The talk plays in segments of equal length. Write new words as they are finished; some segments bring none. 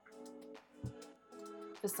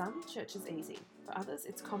For some, church is easy. For others,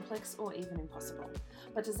 it's complex or even impossible.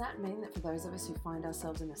 But does that mean that for those of us who find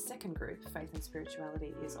ourselves in the second group, faith and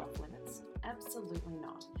spirituality is off limits? Absolutely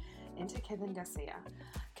not. Enter Kevin Garcia.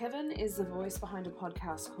 Kevin is the voice behind a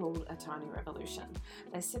podcast called A Tiny Revolution.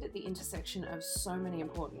 They sit at the intersection of so many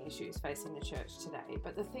important issues facing the church today,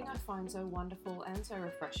 but the thing I find so wonderful and so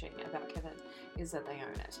refreshing about Kevin is that they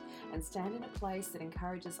own it and stand in a place that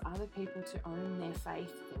encourages other people to own their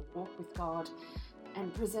faith, their walk with God,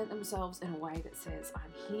 and present themselves in a way that says,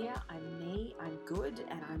 I'm here, I'm me, I'm good,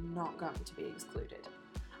 and I'm not going to be excluded.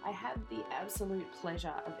 I had the absolute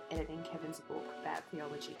pleasure of editing Kevin's book, Bad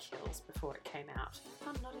Theology Kills, before it came out.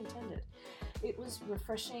 Pun not intended. It was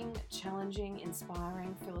refreshing, challenging,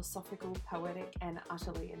 inspiring, philosophical, poetic, and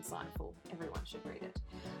utterly insightful. Everyone should read it.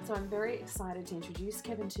 So I'm very excited to introduce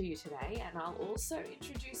Kevin to you today, and I'll also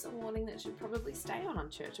introduce a warning that should probably stay on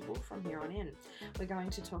Unchurchable from here on in. We're going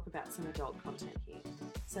to talk about some adult content here.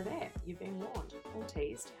 So there, you've been warned, or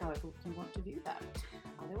teased, however you want to view that.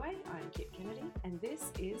 Either way, I'm Kit Kennedy, and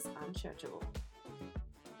this is Unchurchable.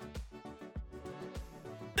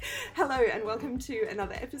 Hello and welcome to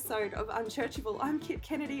another episode of Unchurchable. I'm Kit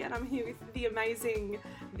Kennedy and I'm here with the amazing,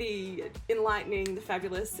 the enlightening, the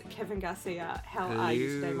fabulous Kevin Garcia. How are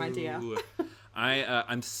you today, my dear?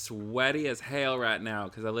 I'm sweaty as hell right now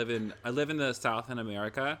because I live in the South in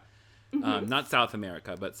America. Not South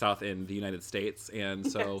America, but South in the United States. And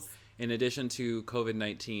so yes. In addition to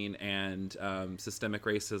COVID-19 and systemic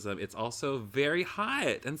racism, it's also very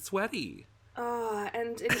hot and sweaty.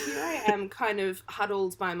 And here I am kind of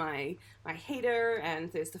huddled by my heater,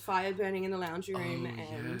 and there's the fire burning in the lounge room,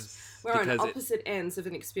 and yes. We're because on opposite ends of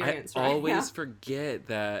an experience, I right? always forget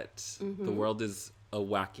that the world is a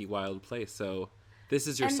wacky, wild place. So this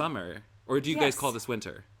is your summer. Or do you guys call this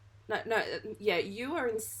winter? No, yeah, you are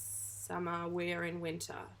in summer, we're in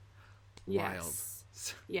winter. Wild.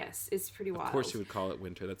 Yes, it's pretty wild. Of course you would call it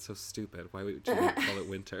winter. That's so stupid. Why would you not call it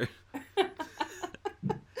winter?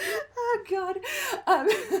 Oh, God.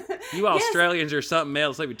 You Australians are something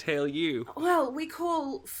else, let me tell you. Well, we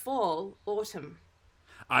call fall autumn.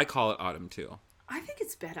 I call it autumn, too. I think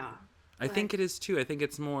it's better. I think it is, too. I think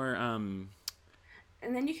it's more... And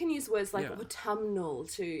then you can use words like autumnal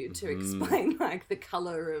to explain like the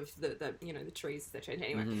color of the trees that change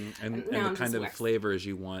anyway. And the kind of flavors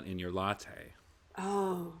you want in your latte.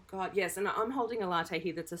 Oh God, yes. And I'm holding a latte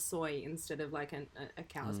here that's a soy instead of like a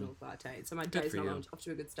cow's milk latte. So my day's not off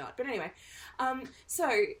to a good start. But anyway,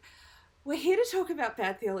 so we're here to talk about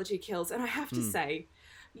Bad Theology Kills, and I have to say,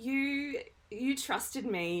 you trusted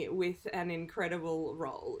me with an incredible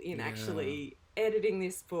role in actually editing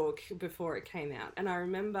this book before it came out. And I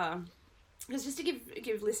remember, because just to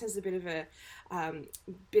give listeners a bit of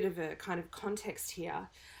a kind of context here,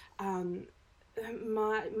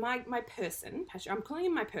 my person, Patrick, I'm calling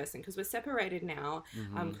him my person because we're separated now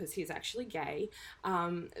because he's actually gay,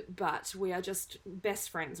 but we are just best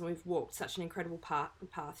friends and we've walked such an incredible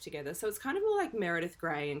path together. So it's kind of more like Meredith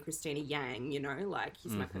Grey and Christina Yang, like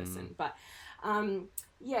he's my person. But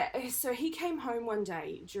so he came home one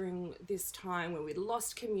day during this time where we'd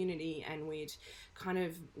lost community and we'd kind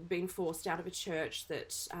of been forced out of a church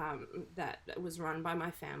that was run by my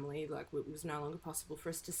family. Like it was no longer possible for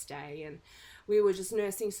us to stay, and we were just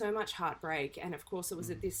nursing so much heartbreak. And of course it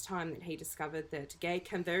was at this time that he discovered that gay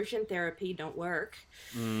conversion therapy don't work.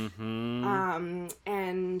 And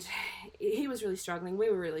he was really struggling.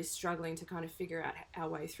 We were really struggling to kind of figure out our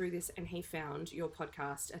way through this, and he found your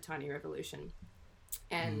podcast, A Tiny Revolution.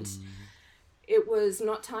 And it was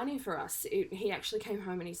not tiny for us. He actually came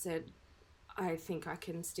home and he said, I think I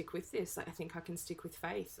can stick with this. I think I can stick with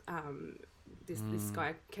faith. This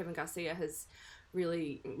guy, Kevin Garcia, was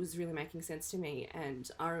really making sense to me. And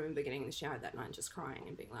I remember getting in the shower that night and just crying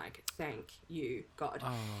and being like, thank you, God.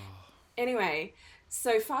 Oh. Anyway,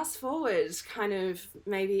 so fast forward kind of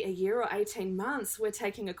maybe a year or 18 months, we're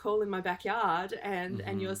taking a call in my backyard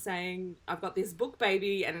and you're saying, I've got this book,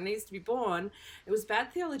 baby, and it needs to be born. It was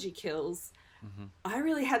Bad Theology Kills. I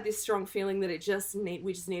really had this strong feeling that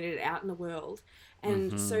we just needed it out in the world.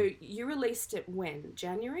 And so you released it when?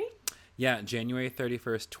 January? Yeah, January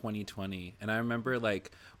 31st, 2020. And I remember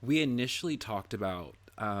we initially talked about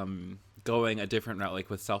going a different route,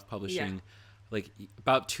 with self-publishing,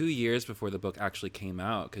 about 2 years before the book actually came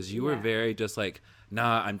out, because you were very just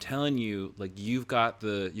nah, I'm telling you, you've got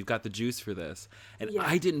the juice for this. And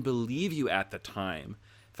I didn't believe you at the time.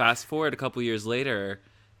 Fast forward a couple years later,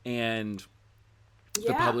 and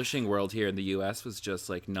the publishing world here in the U.S. was just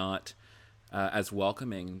not as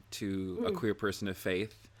welcoming to a queer person of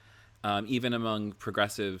faith, even among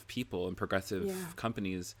progressive people and progressive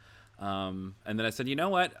companies. And then I said, you know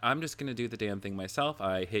what? I'm just going to do the damn thing myself.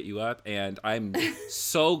 I hit you up, and I'm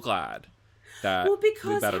so glad that we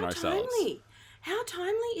bet on ourselves. How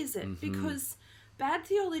timely is it? Because Bad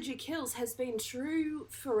Theology Kills has been true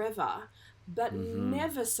forever, but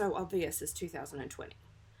never so obvious as 2020.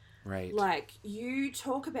 Right. Like, you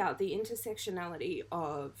talk about the intersectionality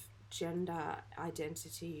of gender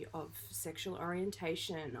identity, of sexual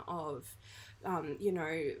orientation, of, you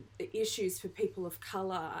know, issues for people of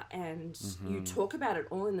colour, and you talk about it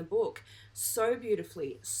all in the book so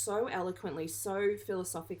beautifully, so eloquently, so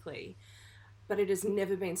philosophically, but it has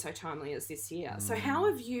never been so timely as this year. So how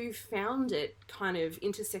have you found it kind of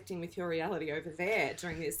intersecting with your reality over there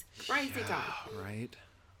during this crazy time? Right.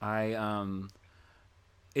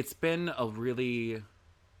 It's been a really,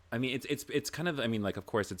 I mean, it's kind of, I mean, like, of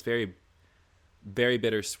course, it's very, very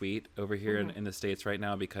bittersweet over here in the States right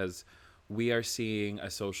now, because we are seeing a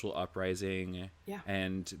social uprising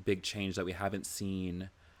and big change that we haven't seen,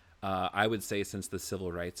 I would say, since the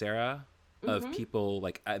civil rights era, of people,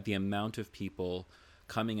 like, the amount of people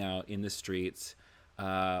coming out in the streets,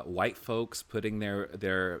 white folks putting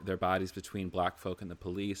their bodies between black folk and the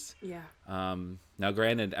police. Yeah. Now,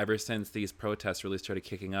 granted, ever since these protests really started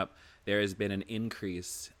kicking up, there has been an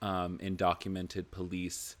increase in documented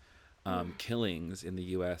police killings in the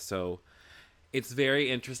U.S. So it's very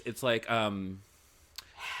interesting. It's like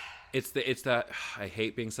it's that I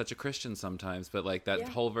hate being such a Christian sometimes, but like that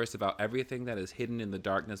whole verse about everything that is hidden in the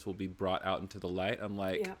darkness will be brought out into the light. I'm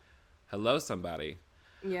like, hello, somebody.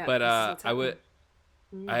 Yeah. But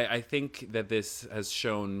I think that this has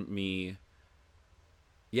shown me,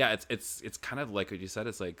 it's kind of like what you said.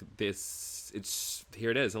 It's like this, it's,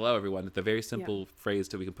 here it is. Hello, everyone. The very simple phrase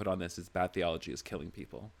that we can put on this is bad theology is killing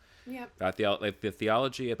people. Yeah. Like the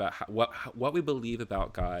theology about what we believe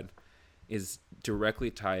about God is directly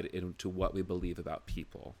tied into what we believe about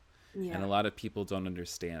people. Yeah. And a lot of people don't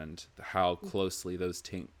understand how closely those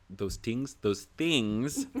things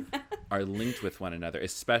are linked with one another,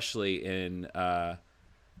 especially in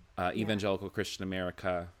evangelical Christian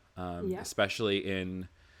America, especially in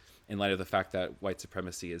light of the fact that white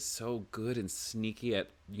supremacy is so good and sneaky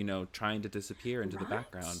at, you know, trying to disappear into the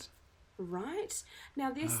background. Right.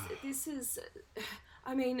 Now, this is,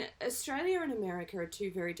 I mean, Australia and America are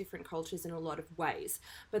two very different cultures in a lot of ways,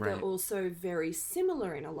 but they're also very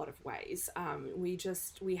similar in a lot of ways.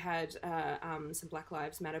 We had some Black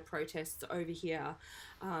Lives Matter protests over here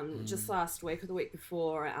just last week or the week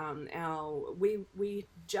before. We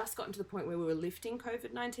just gotten to the point where we were lifting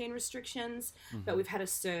COVID-19 restrictions, but we've had a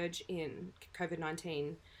surge in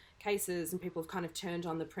COVID-19 cases, and people have kind of turned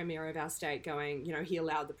on the premier of our state going, you know, he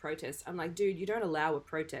allowed the protest. I'm like, dude, you don't allow a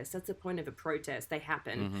protest. That's the point of a protest. They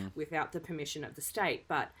happen without the permission of the state,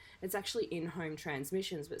 but it's actually in-home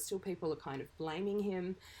transmissions, but still people are kind of blaming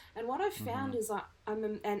him. And what I've found is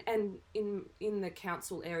and in the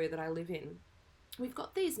council area that I live in, we've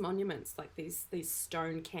got these monuments, like these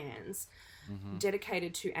stone cans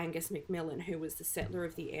dedicated to Angus McMillan, who was the settler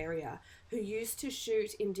of the area, who used to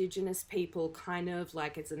shoot Indigenous people kind of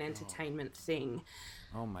like as an entertainment thing.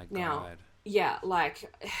 Oh my God. Now, yeah,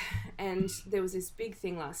 like, and there was this big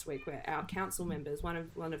thing last week where our council members, one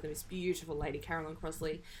of them, this beautiful lady, Carolyn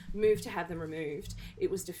Crossley, moved to have them removed.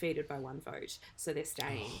 It was defeated by one vote, so they're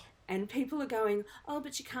staying. And people are going, oh,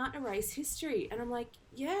 but you can't erase history. And I'm like,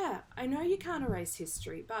 yeah, I know you can't erase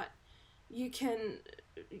history, but you can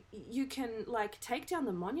like take down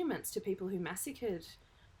the monuments to people who massacred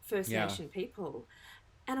First Nation people.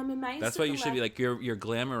 And I'm amazed. That's why you should be like, you're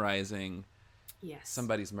glamorizing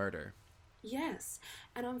somebody's murder. Yes.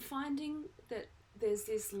 And I'm finding that there's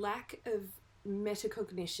this lack of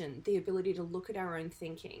metacognition, the ability to look at our own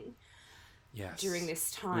thinking during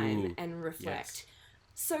this time and reflect. Yes.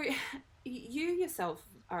 So you yourself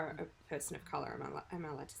are a person of color. Am I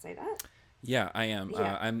allowed to say that? Yeah, I am.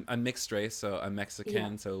 Yeah. I'm mixed race, so I'm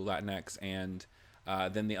Mexican, so Latinx, and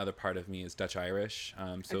then the other part of me is Dutch Irish.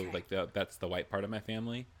 Like that's the white part of my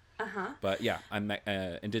family. But yeah, I'm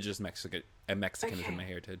indigenous Mexican. Mexican is in my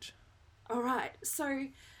heritage. All right. So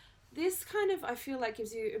this kind of, I feel like,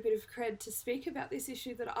 gives you a bit of cred to speak about this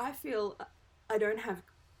issue that I feel I don't have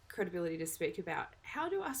credibility to speak about. How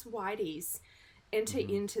do us whiteys enter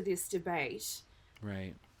into this debate,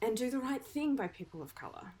 right, and do the right thing by people of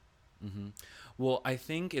color? Well, I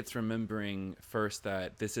think it's remembering first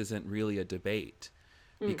that this isn't really a debate,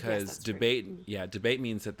 because debate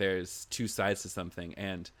means that there's two sides to something,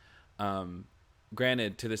 and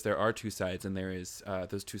granted, to this there are two sides, and there is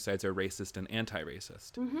those two sides are racist and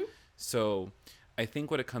anti-racist. So I think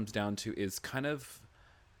what it comes down to is kind of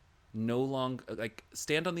no longer like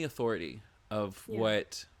stand on the authority of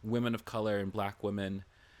what women of color and Black women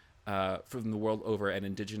from the world over, and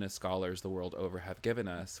indigenous scholars the world over have given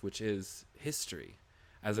us, which is history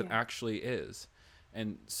as it actually is.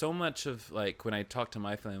 And so much of, like, when I talk to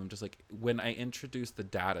my family, I'm just like, when I introduce the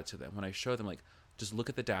data to them, when I show them, like, just look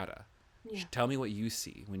at the data, tell me what you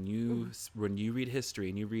see when you read history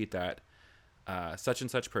and you read that such and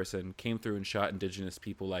such person came through and shot indigenous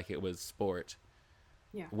people like it was sport.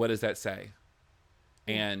 What does that say?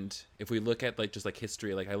 And if we look at, like, just like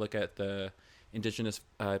history, like I look at the indigenous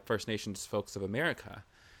First Nations folks of America,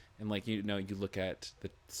 and, like, you look at the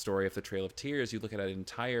story of the Trail of Tears, you look at an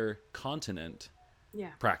entire continent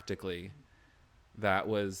practically that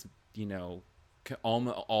was,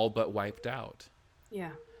 all but wiped out.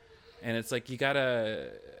 And it's like,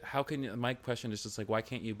 my question is just like, why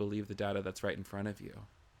can't you believe the data that's right in front of you?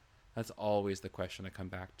 That's always the question I come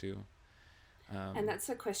back to. And that's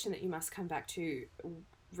a question that you must come back to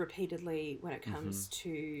repeatedly when it comes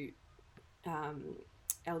to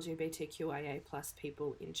LGBTQIA plus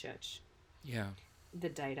people in church. The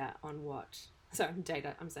data on what? So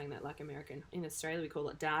data, I'm saying that like American. In Australia, we call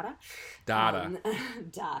it data. Data.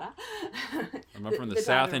 Data. I'm from the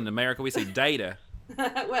South. In America, we say data.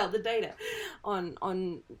 Well, the data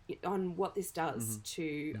on what this does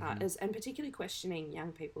to and particularly questioning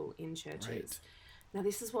young people in churches. Right. Now,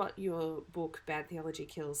 this is what your book Bad Theology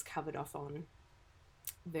Kills covered off on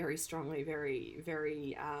very strongly, very,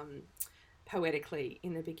 very poetically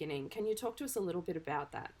in the beginning. Can you talk to us a little bit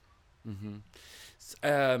about that?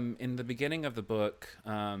 In the beginning of the book,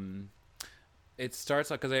 it starts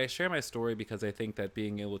like, because I share my story because I think that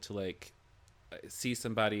being able to, like, see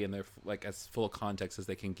somebody in their, like, as full context as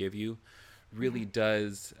they can give you really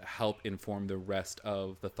does help inform the rest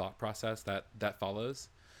of the thought process that follows.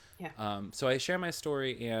 So I share my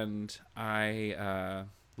story, and I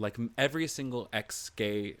like every single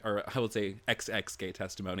ex-gay, or I would say ex-gay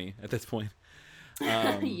testimony at this point.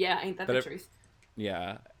 Ain't that the truth?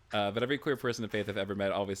 But every queer person of faith I've ever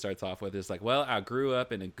met always starts off with is like, well, I grew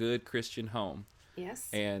up in a good Christian home. Yes.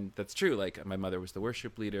 And that's true. Like, my mother was the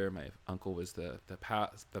worship leader. My uncle was the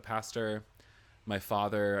pastor. My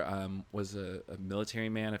father was a military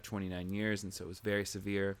man of 29 years, and so it was very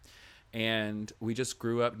severe. And we just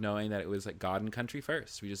grew up knowing that it was like God and country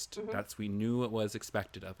first. We knew what was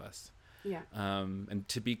expected of us. And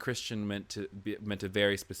to be Christian meant a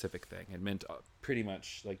very specific thing. It meant pretty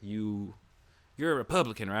much like you're a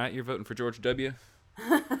Republican, right? You're voting for George W.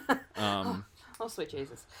 Oh, sweet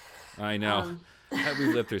Jesus. I know.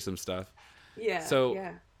 We've lived through some stuff.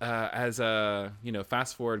 So as a,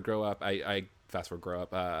 fast forward grow up,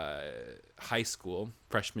 high school,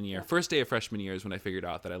 freshman year, first day of freshman year is when I figured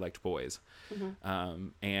out that I liked boys.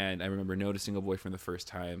 And I remember noticing a boy for the first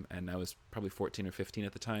time, and I was probably 14 or 15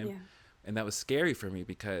 at the time. And that was scary for me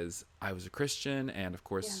because I was a Christian, and of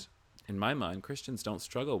course, in my mind, Christians don't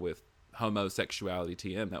struggle with homosexuality.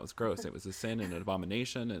 TM, that was gross. It was a sin and an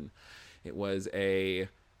abomination, and it was a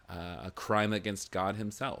crime against God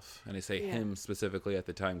himself. And I say him specifically at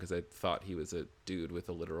the time because I thought he was a dude with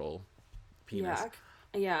a literal penis.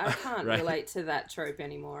 I can't relate to that trope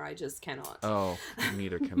anymore. I just cannot. Oh,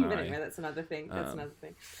 neither can I. But anyway, that's another thing.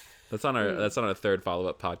 That's on our third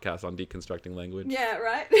follow-up podcast on deconstructing language. Yeah,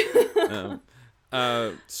 right.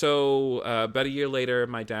 So about a year later,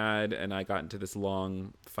 my dad and I got into this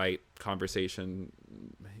long fight conversation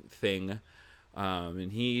thing.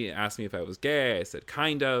 And he asked me if I was gay. I said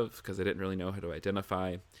kind of, because I didn't really know how to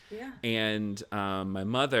identify. And my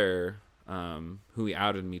mother, who he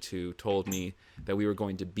outed me to, told me that we were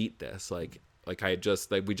going to beat this. Like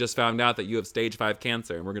we just found out that you have stage 5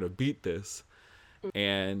 cancer, and we're going to beat this.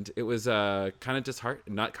 And it was it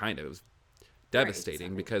was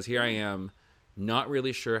devastating, because here I am, not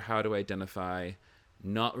really sure how to identify,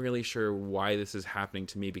 not really sure why this is happening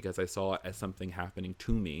to me, because I saw it as something happening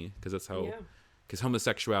to me, because that's how, because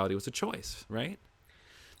homosexuality was a choice, right?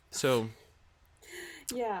 So,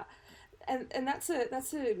 and that's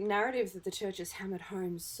a narrative that the church has hammered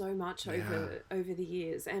home so much over the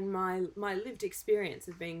years. And my lived experience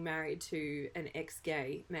of being married to an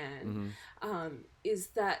ex-gay man is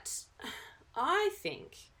that I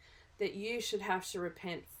think that you should have to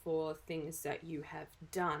repent for things that you have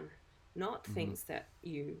done, not things that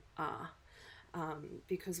you are.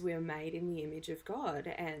 Because we're made in the image of God.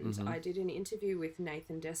 And I did an interview with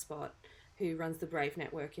Nathan Despot, who runs the Brave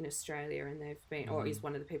Network in Australia, and they've been, or is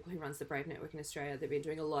one of the people who runs the Brave Network in Australia. They've been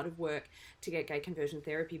doing a lot of work to get gay conversion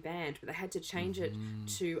therapy banned, but they had to change it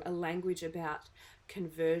to a language about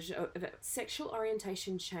conversion, about sexual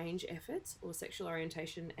orientation change efforts, or sexual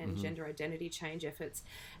orientation and gender identity change efforts,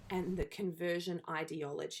 and the conversion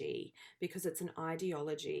ideology, because it's an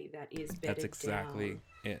ideology that is bedded That's exactly down.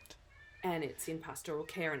 it. and it's in pastoral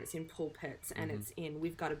care, and it's in pulpits, and it's in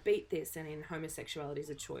we've got to beat this, and in homosexuality is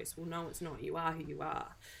a choice. Well, no, it's not. You are who you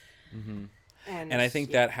are. And I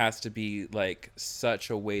think that has to be like such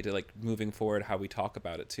a way to like moving forward how we talk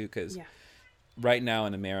about it too, because right now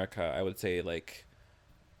in America, I would say like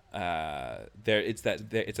it's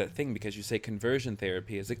that thing, because you say conversion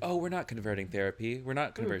therapy is like, oh, we're not converting therapy, we're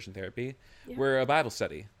not conversion therapy, we're a Bible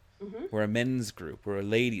study, we're a men's group, we're a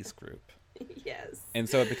ladies group. Yes. And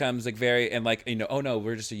so it becomes like very, and like, oh no,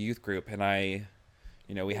 we're just a youth group, and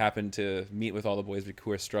we happen to meet with all the boys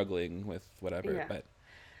who are struggling with whatever, but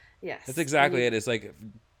yes, that's exactly it. It's like,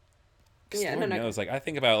 Lord knows, like I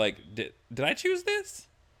think about like, did I choose this?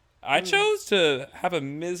 I chose to have a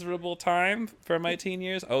miserable time for my teen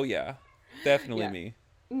years. Oh yeah, definitely me.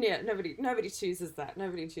 Yeah, nobody chooses that.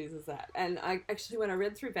 Nobody chooses that. And I actually, when I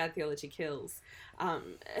read through Bad Theology Kills,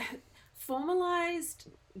 formalized,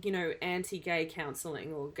 anti-gay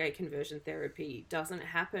counseling or gay conversion therapy doesn't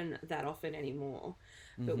happen that often anymore.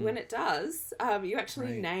 But when it does, you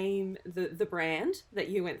actually name the brand that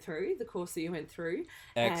you went through, the course that you went through.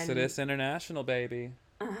 Exodus International, baby.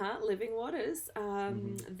 Living Waters.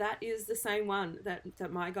 That is the same one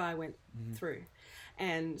that my guy went through.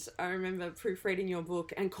 And I remember proofreading your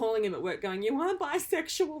book and calling him at work going, you are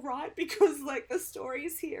bisexual, right? Because like the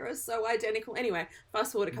stories here are so identical. Anyway,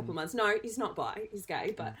 fast forward a couple of months. No, he's not bi, he's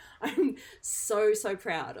gay. But I'm so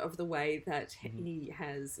proud of the way that he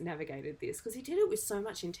has navigated this, because he did it with so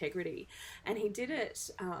much integrity, and he did it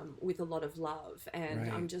with a lot of love. And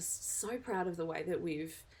I'm just so proud of the way that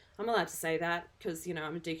I'm allowed to say that because, I'm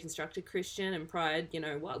a deconstructed Christian, and pride,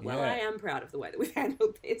 I am proud of the way that we've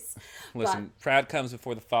handled this. Listen, pride comes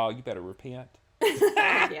before the fall. You better repent.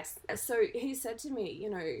 Yes. So he said to me,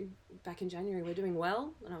 back in January, we're doing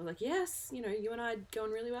well. And I was like, yes, you and I are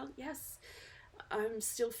going really well. Yes. I'm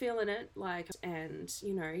still feeling it, and,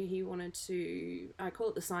 he wanted to, I call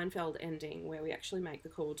it the Seinfeld ending, where we actually make the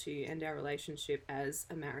call to end our relationship as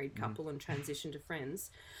a married couple and transition to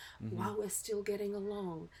friends while we're still getting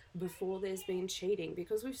along, before there's been cheating,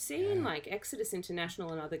 because we've seen Exodus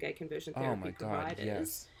International and other gay conversion therapy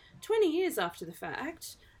providers, 20 years after the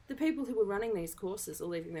fact, the people who were running these courses are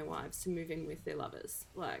leaving their wives to move in with their lovers,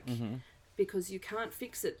 because you can't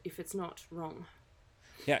fix it if it's not wrong.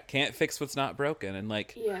 Yeah, can't fix what's not broken. And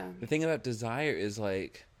the thing about desire is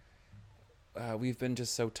we've been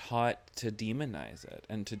just so taught to demonize it,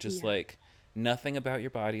 and to just nothing about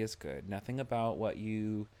your body is good. Nothing about what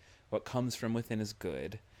comes from within is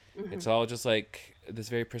good. It's all just this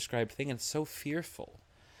very prescribed thing, and it's so fearful.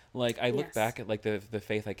 I look back at the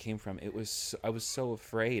faith I came from. I was so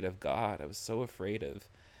afraid of God. I was so afraid of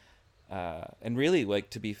and really,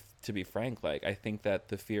 to be frank, I think that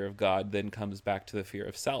the fear of God then comes back to the fear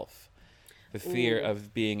of self, the fear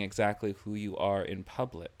of being exactly who you are in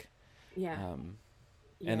public.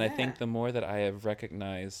 And I think the more that I have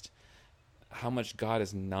recognized how much God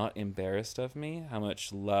is not embarrassed of me, how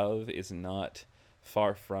much love is not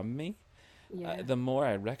far from me, the more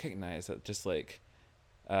I recognize that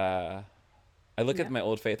I look at my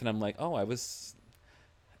old faith and I'm like, oh,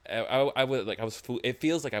 it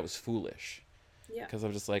feels like I was foolish. Because I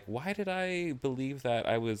was just like, why did I believe that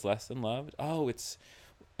I was less than loved?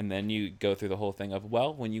 And then you go through the whole thing of,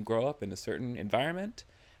 well, when you grow up in a certain environment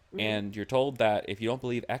and you're told that if you don't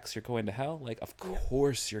believe X, you're going to hell, of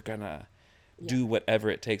course you're gonna do whatever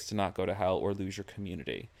it takes to not go to hell or lose your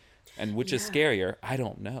community. And which is scarier, I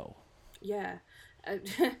don't know.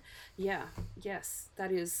 Yes,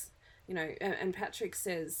 that is, and Patrick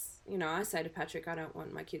says, I say to Patrick, I don't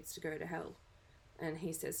want my kids to go to hell. And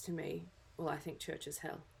he says to me, well, I think church is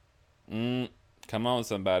hell. Come on,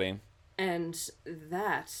 somebody. And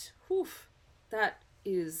that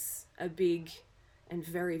is a big and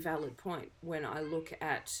very valid point when I look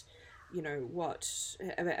at,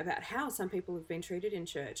 about how some people have been treated in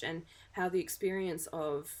church, and how the experience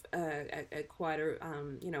of quite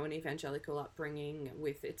an evangelical upbringing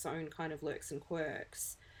with its own kind of lurks and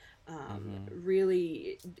quirks,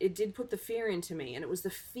 really, it did put the fear into me, and it was the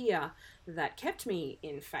fear that kept me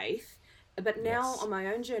in faith. But now on my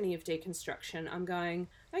own journey of deconstruction, I'm going,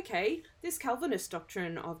 okay, this Calvinist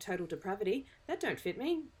doctrine of total depravity, that don't fit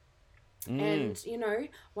me. And,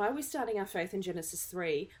 why are we starting our faith in Genesis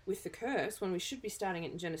 3 with the curse when we should be starting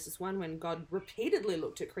it in Genesis 1, when God repeatedly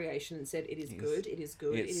looked at creation and said, it is good, it is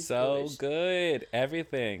good, it is so good,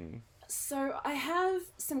 everything. So I have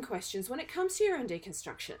some questions. When it comes to your own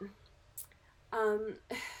deconstruction,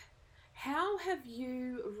 how have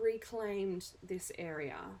you reclaimed this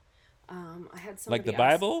area? I had somebody the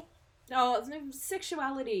Bible? Oh,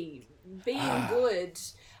 sexuality, being good,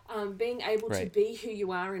 being able to Right. be who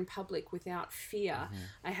you are in public without fear. Mm-hmm.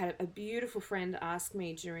 I had a beautiful friend ask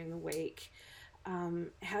me during the week,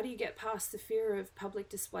 how do you get past the fear of public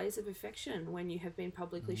displays of affection when you have been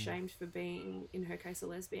publicly shamed for being, in her case, a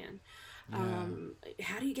lesbian? Yeah.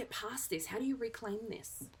 How do you get past this? How do you reclaim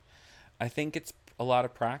this? I think it's a lot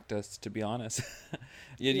of practice, to be honest.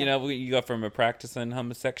 You Yeah. know, you go from a practicing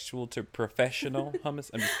homosexual to professional I'm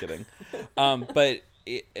just kidding. But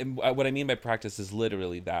and what I mean by practice is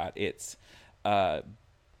literally that uh,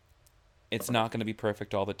 it's not going to be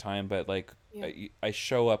perfect all the time, but like Yeah. I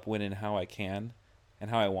show up when and how I can,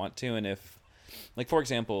 and how I want to, and if, like for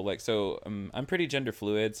example, like so I'm pretty gender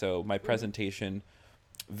fluid, so my presentation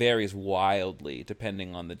varies wildly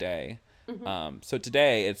depending on the day. So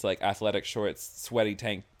today it's like athletic shorts, sweaty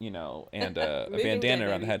tank, and a Moving day, bandana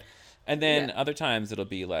around the baby. head. And then Yeah. other times it'll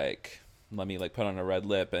be like, let me like put on a red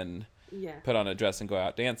lip and Yeah. put on a dress and go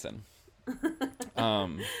out dancing.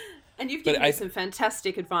 Um, And you've but given me I, some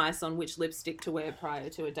fantastic advice on which lipstick to wear prior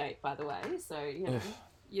to a date, by the way. So,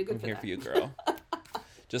 you're good I'm for here that. for you, girl.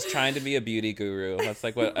 Just trying to be a beauty guru. That's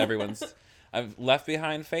like what everyone's. I've left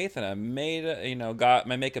behind faith, and I made God.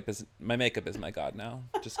 My makeup is my God now.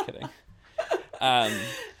 Just kidding. Um,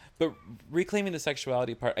 but reclaiming the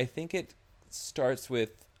sexuality part, I think it starts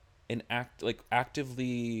with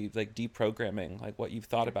actively like deprogramming like what you've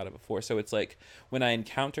thought about it before. So it's like when I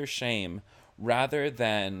encounter shame, rather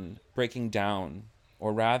than breaking down,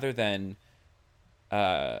 or rather than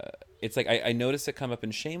it's like I notice it come up,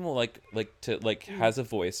 and shame will has a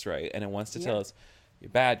voice, right, and it wants to tell us you're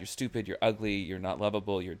bad, you're stupid, you're ugly, you're not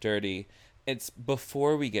lovable, you're dirty. It's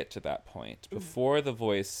before we get to that point, before the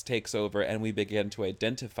voice takes over and we begin to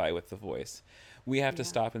identify with the voice, we have to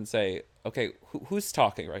stop and say, okay, who's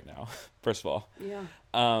talking right now? First of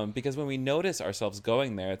all, because when we notice ourselves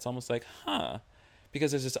going there, it's almost like, because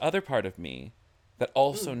there's this other part of me that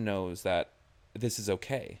also knows that this is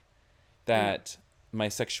okay, that my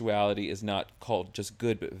sexuality is not called just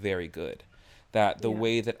good but very good, that the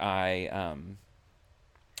way that I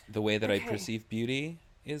perceive beauty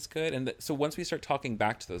is good. And so once we start talking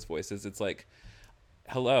back to those voices, it's like,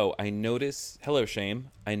 hello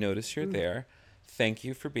shame, I notice you're there, thank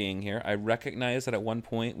you for being here. I recognize that at one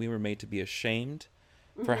point we were made to be ashamed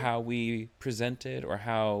for how we presented, or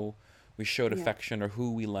how we showed affection, or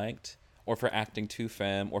who we liked, or for acting too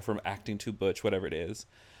femme, or for acting too butch, whatever it is.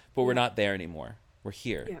 But we're not there anymore. We're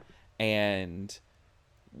here. And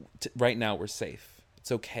right now we're safe.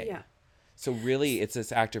 It's okay. So really, it's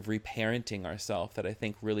this act of reparenting ourselves that I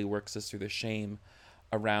think really works us through the shame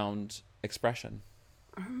around expression.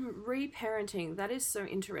 Reparenting, that is so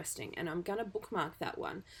interesting, and I'm gonna bookmark that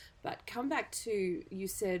one. But come back to, you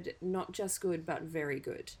said not just good but very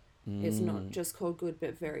good. It's not just called good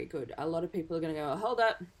but very good. A lot of people are gonna go, hold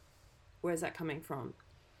up, where's that coming from?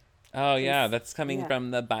 Oh yeah, that's coming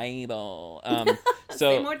from the Bible.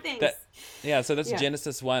 So Say more things. So that's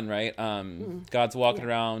Genesis 1, right? God's walking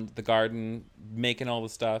around the garden, making all the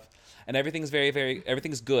stuff, and everything's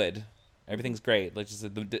everything's good, everything's great. Like just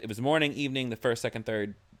it was morning, evening, the first, second,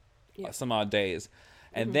 third, some odd days,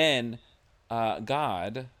 and then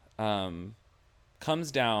God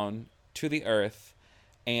comes down to the earth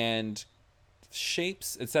and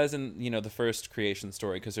shapes. It says in the first creation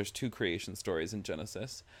story, because there's two creation stories in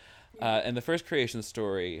Genesis. In the first creation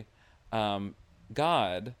story,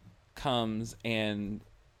 God comes and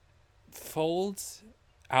folds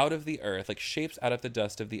out of the earth, like shapes out of the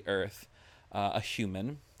dust of the earth, a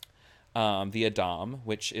human, the Adam,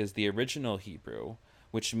 which is the original Hebrew,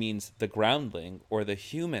 which means the groundling or the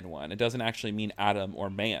human one. It doesn't actually mean Adam or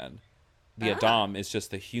man. The Adam is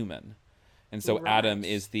just the human. And so Adam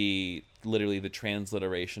is literally the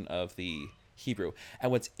transliteration of the Hebrew.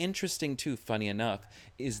 And what's interesting too, funny enough,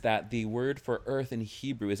 is that the word for earth in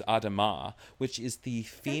Hebrew is Adamah, which is the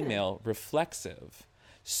female reflexive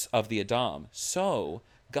of the Adam. So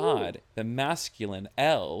God, the masculine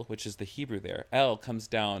El, which is the Hebrew there, El comes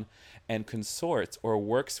down and consorts or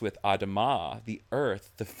works with Adamah, the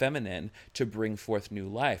earth, the feminine, to bring forth new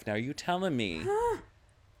life. Now, are you telling me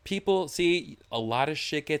people see a lot of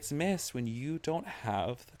shit gets missed when you don't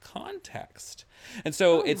have the context? And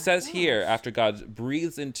so it says here, after God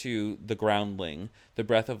breathes into the groundling the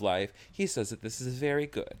breath of life, he says that this is very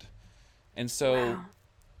good. And so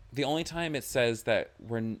the only time it says that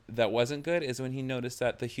that wasn't good is when he noticed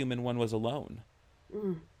that the human one was alone.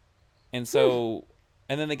 And so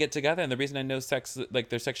and then they get together, and the reason I know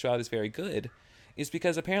their sexuality is very good is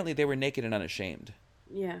because apparently they were naked and unashamed.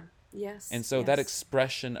 And so that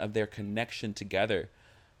expression of their connection together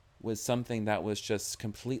was something that was just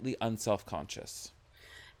completely unself-conscious.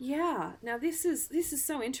 Yeah. Now this is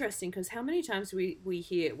so interesting because how many times we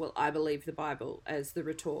hear, well, I believe the Bible as the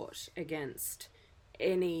retort against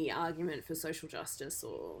any argument for social justice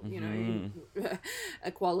or, Mm-hmm.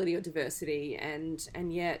 equality or diversity, and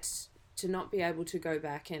yet to not be able to go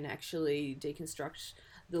back and actually deconstruct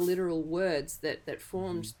the literal words that Mm-hmm.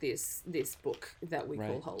 formed this book that we call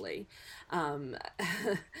Right. holy, um,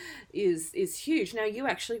 is huge. Now you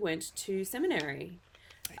actually went to seminary.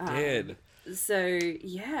 I Um, did. so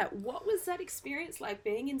yeah, what was that experience like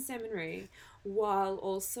being in seminary while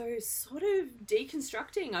also sort of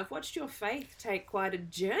deconstructing? I've watched your faith take quite a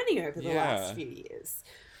journey over the last Yeah. few years.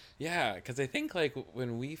 Yeah, because I think like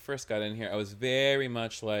when we first got in here, I was very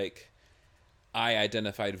much like I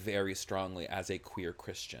identified very strongly as a queer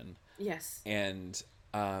Christian, Yes. and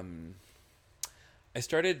um, I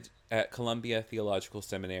started at Columbia Theological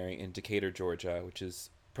Seminary in Decatur, Georgia, which is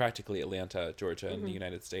practically Atlanta, Georgia, in the Mm-hmm.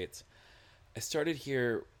 United States. I started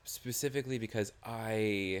here specifically because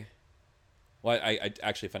I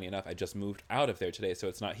actually, funny enough, I just moved out of there today, so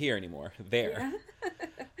it's not here anymore. There.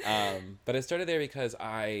 Yeah. But I started there because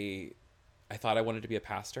I thought I wanted to be a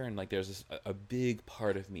pastor, and like there's a big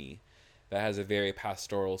part of me that has a very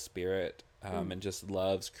pastoral spirit, Mm. and just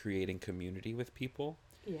loves creating community with people.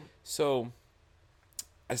 Yeah. So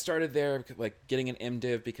I started there, like getting an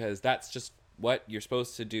MDiv, because that's just what you're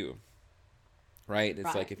supposed to do, right? It's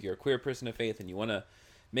Right. like if you're a queer person of faith and you want to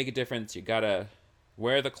make a difference, you gotta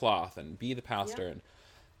wear the cloth and be the Yep. pastor and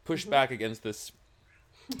push Mm-hmm. back against this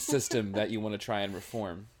system that you want to try and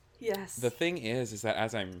reform. The Yes. thing is that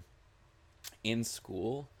as I'm in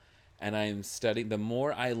school and I'm studying, the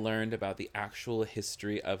more I learned about the actual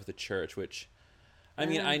history of the church, which I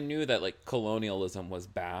mean, Uh, I knew that like colonialism was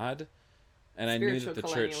bad, and I knew that Spiritual the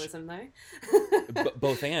church, colonialism, though.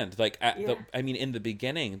 both and like at the, Yeah. I mean, in the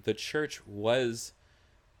beginning, the church was,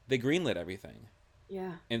 they greenlit everything,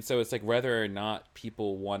 Yeah. and so it's like whether or not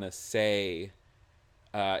people want to say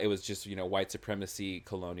it was just white supremacy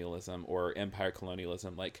colonialism or empire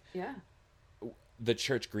colonialism, like Yeah. the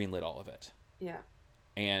church greenlit all of it, Yeah.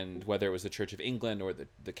 and whether it was the Church of England or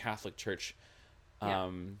the Catholic Church. Yeah.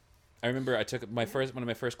 Um, I remember I took my Yeah. first one of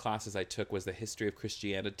my first classes I took was the history of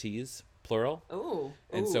Christianities, plural. Oh.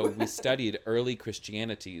 And so Oh. we studied early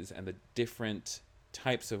Christianities and the different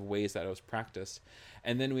types of ways that it was practiced.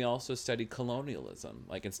 And then we also studied colonialism,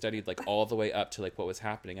 like, and studied like all the way up to like what was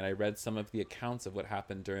happening. And I read some of the accounts of what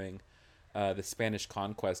happened during the Spanish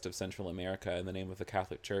conquest of Central America in the name of the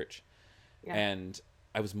Catholic Church. Yeah. And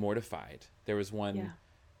I was mortified. There was one,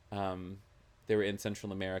 Yeah. they were in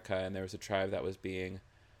Central America, and there was a tribe that was being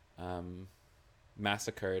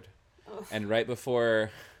massacred. Oh. And right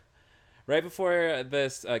before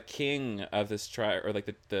this king of this tribe, or like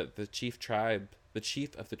the chief tribe, the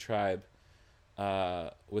chief of the tribe,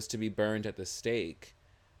 was to be burned at the stake,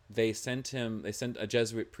 they sent a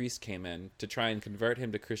Jesuit priest came in to try and convert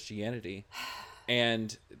him to Christianity.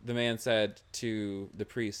 And the man said to the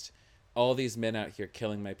priest, all these men out here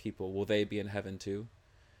killing my people, will they be in heaven too?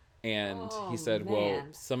 And Oh he said, well,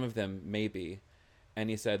 man. some of them maybe. And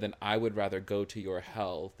he said, then I would rather go to your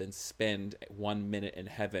hell than spend 1 minute in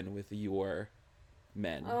heaven with your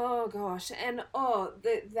men. Oh gosh, and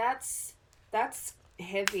that's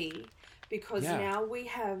heavy because Yeah. now we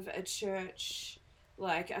have a church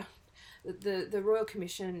like the Royal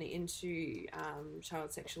Commission into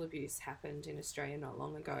child sexual abuse happened in Australia not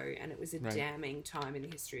long ago, and it was a Right. damning time in the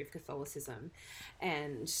history of Catholicism,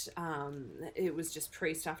 and it was just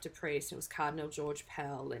priest after priest. It was Cardinal George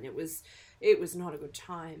Pell, and it was not a good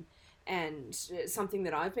time. And something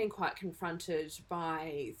that I've been quite confronted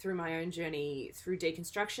by through my own journey through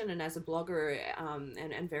deconstruction and as a blogger,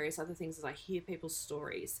 and various other things, is I hear people's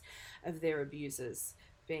stories of their abusers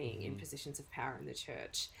being in Mm-hmm. positions of power in the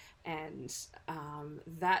church. And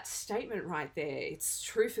that statement right there, it's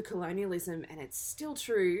true for colonialism, and it's still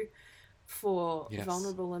true for Yes.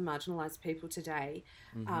 vulnerable and marginalized people today.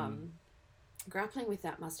 Mm-hmm. Grappling with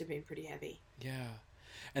that must have been pretty heavy. Yeah.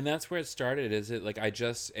 And that's where it started. Is it like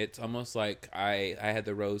it's almost like I had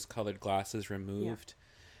the rose-colored glasses removed,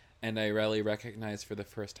 and I really recognized for the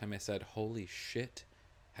first time. I said, "Holy shit,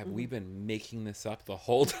 have we been making this up the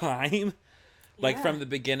whole time?" Like Yeah. from the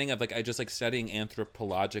beginning of like I just like studying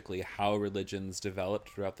anthropologically how religions developed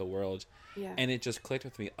throughout the world, Yeah. and it just clicked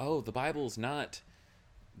with me. Oh, the Bible's not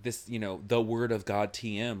this, the Word of God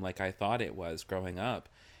TM like I thought it was growing up.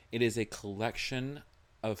 It is a collection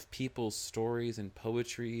of people's stories and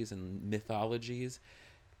poetries and mythologies,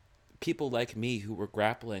 people like me who were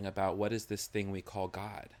grappling about what is this thing we call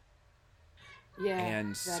God. Yeah.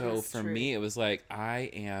 And that so is for true. me, it was like,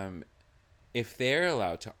 if they're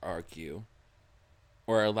allowed to argue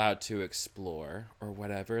or allowed to explore or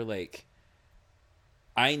whatever, like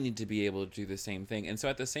I need to be able to do the same thing. And so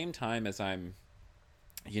at the same time as I'm,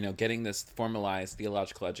 getting this formalized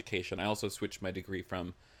theological education, I also switched my degree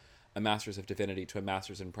from a master's of divinity to a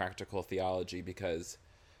master's in practical theology because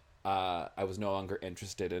I was no longer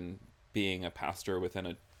interested in being a pastor within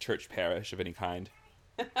a church parish of any kind.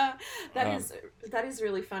 That is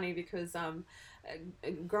really funny because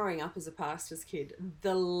growing up as a pastor's kid,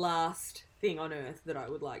 the last thing on earth that I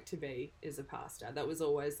would like to be is a pastor. That was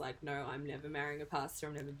always like, no, I'm never marrying a pastor.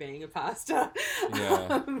 I'm never being a pastor.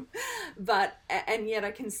 Yeah. And yet I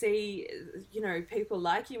can see, people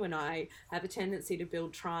like you and I have a tendency to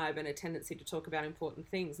build tribe and a tendency to talk about important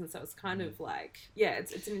things. And so it's kind of like,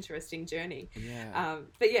 it's an interesting journey. Yeah.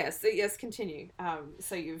 But yes, continue.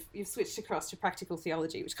 So you've switched across to practical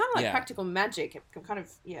theology, which is kind of like practical magic. Kind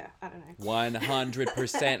of, I don't know.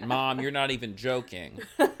 100%, Mom. You're not even joking.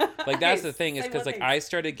 Like that's the thing is because like I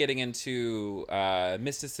started getting into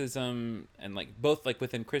mysticism and like both like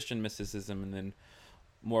within Christian mysticism and then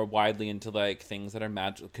more widely into like things that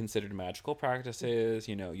are considered magical practices.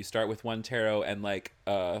 You start with one tarot and like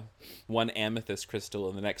one amethyst crystal,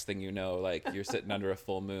 and the next thing you know, like you're sitting under a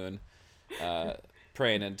full moon,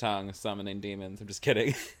 praying in tongues, summoning demons. I'm just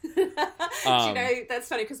kidding. That's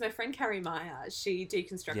funny because my friend Carrie Meyer, she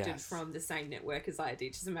deconstructed from the same network as I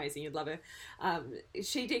did. She's amazing. You'd love her.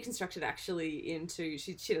 She deconstructed actually into,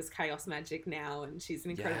 she does chaos magic now, and she's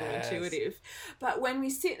an incredible intuitive. But when we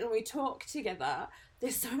sit and we talk together,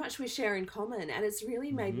 there's so much we share in common, and it's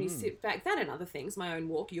really made me sit back. That and other things, my own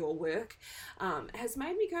walk, your work, has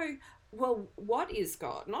made me go, well, what is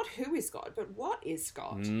God? Not who is God, but what is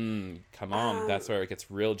God? Come on, that's where it gets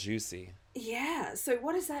real juicy. Yeah, so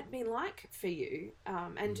what has that been like for you?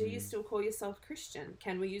 And do you still call yourself Christian?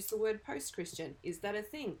 Can we use the word post-Christian? Is that a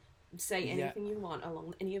thing? Say anything you want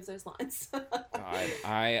along any of those lines.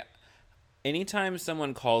 God, anytime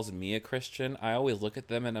someone calls me a Christian, I always look at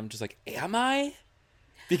them and I'm just like, am I?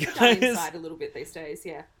 Because I'm inside a little bit these days,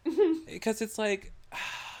 yeah. Because it's like,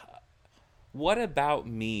 what about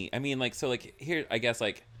me? I mean, like, so like here, I guess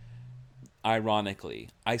like, ironically,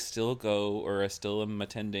 I still am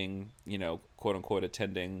attending, quote unquote,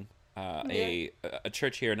 attending a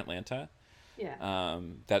church here in Atlanta. Yeah.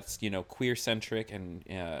 That's, queer centric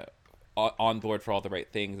and on board for all the right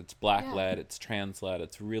things. It's Black led, it's trans led.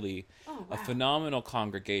 It's really a phenomenal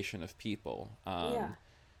congregation of people.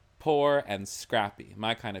 Poor and scrappy,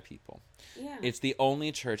 my kind of people. Yeah. It's the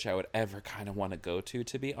only church I would ever kind of want to go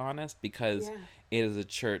to be honest, because it is a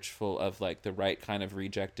church full of like the right kind of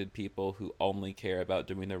rejected people who only care about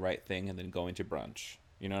doing the right thing and then going to brunch.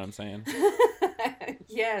 You know what I'm saying?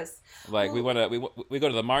 Yes. Like we go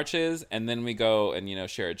to the marches and then we go and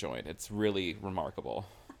share a joint. It's really remarkable.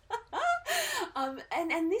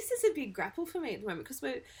 And this is a big grapple for me at the moment because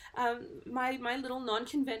we're my little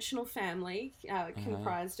non-conventional family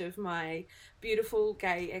comprised of my beautiful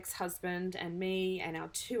gay ex-husband and me and our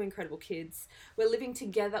two incredible kids. We're living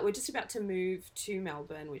together. We're just about to move to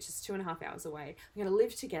Melbourne, which is 2.5 hours away. We're going to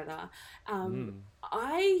live together.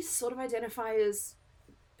 I sort of identify as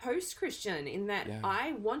post-Christian in that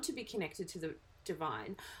I want to be connected to the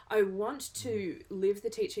divine. I want to live the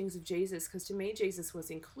teachings of Jesus because to me Jesus was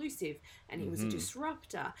inclusive and he was a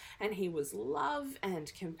disruptor and he was love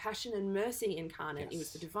and compassion and mercy incarnate. He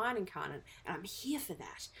was the divine incarnate, and I'm here for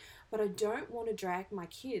that. But I don't want to drag my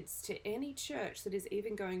kids to any church that is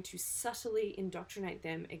even going to subtly indoctrinate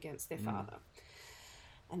them against their father.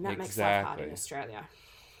 And that makes life hard in Australia.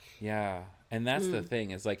 Yeah. And that's the thing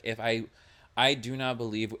is like if I do not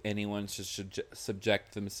believe anyone should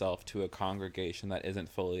subject themselves to a congregation that isn't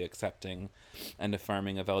fully accepting and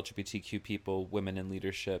affirming of LGBTQ people, women in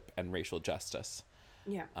leadership, and racial justice.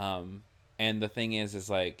 Yeah. And the thing is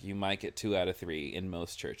like you might get 2 out of 3 in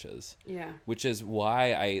most churches. Yeah. Which is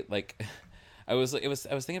why I was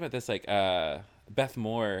thinking about this like Beth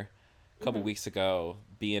Moore a couple weeks ago,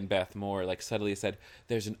 being Beth Moore, like suddenly said,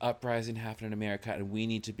 "There's an uprising happening in America, and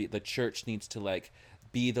the church needs to like."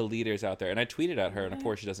 Be the leaders out there." And I tweeted at her, and of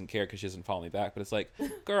course she doesn't care because she doesn't follow me back, but it's like,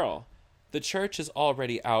 girl, the church is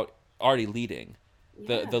already leading.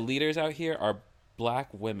 The leaders out here are Black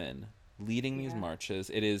women leading these marches.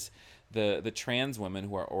 It is the trans women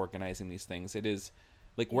who are organizing these things. It is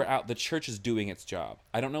like we're out, the church is doing its job.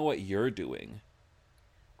 I don't know what you're doing,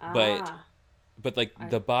 but like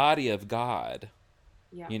the body of God,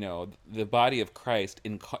 the body of Christ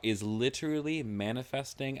is literally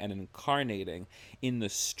manifesting and incarnating in the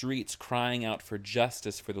streets, crying out for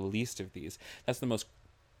justice for the least of these. That's the most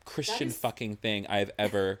Christian fucking thing I've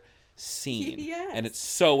ever seen. Yes. And it's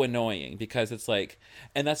so annoying because it's like,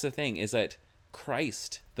 and that's the thing is that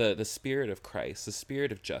Christ, the spirit of Christ, the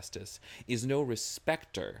spirit of justice, is no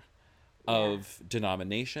respecter of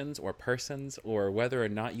denominations or persons, or whether or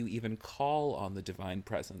not you even call on the divine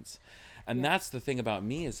presence. And that's the thing about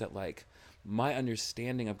me, is that like my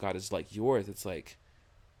understanding of God is like yours. It's like,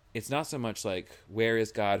 it's not so much like where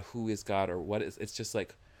is God, who is God, or what is, it's just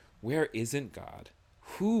like, where isn't God?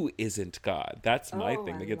 Who isn't God? That's my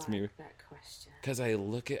thing that gets me. That question. Because I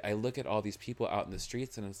look at all these people out in the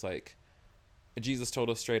streets, and it's like, Jesus told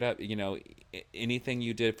us straight up, you know, anything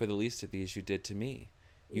you did for the least of these, you did to me.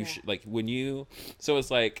 You should, like, when you, so it's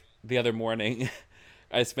like the other morning,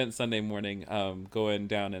 I spent Sunday morning going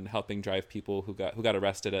down and helping drive people who got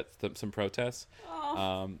arrested at some protests.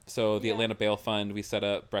 So the Atlanta Bail Fund, we set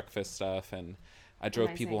up breakfast stuff, and I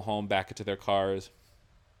drove people home back into their cars.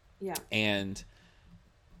 Yeah. And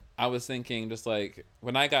I was thinking, just like,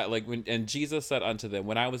 when I got, like, and Jesus said unto them,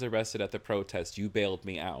 when I was arrested at the protest, you bailed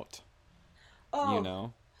me out. Oh. You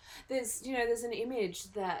know? There's an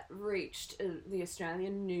image that reached the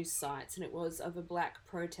Australian news sites, and it was of a black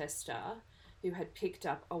protester who had picked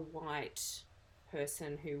up a white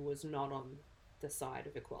person who was not on the side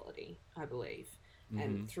of equality, I believe,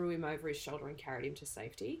 and threw him over his shoulder and carried him to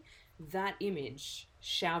safety. That image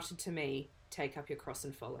shouted to me, "Take up your cross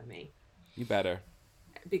and follow me." You better.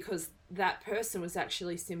 Because that person was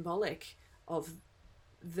actually symbolic of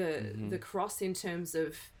the cross in terms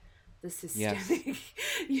of the systemic,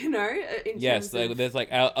 you know, in terms like, of there's like,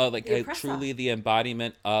 truly the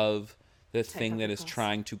embodiment of the thing that is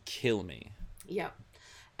trying to kill me. Yeah.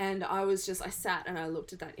 And I sat and I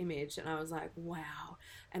looked at that image and I was like, wow.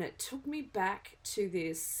 And it took me back to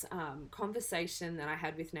this conversation that I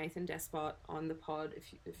had with Nathan Despot on the pod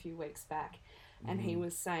a few weeks back. And he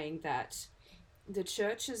was saying that the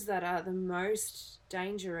churches that are the most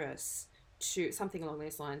dangerous to, something along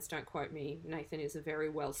these lines, don't quote me, Nathan is a very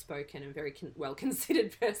well-spoken and very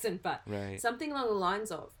well-considered person, but something along the lines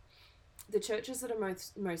of, the churches that are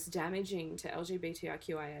most damaging to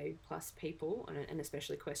LGBTIQIA plus people, and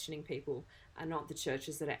especially questioning people, are not the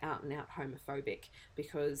churches that are out and out homophobic,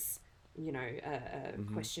 because, you know,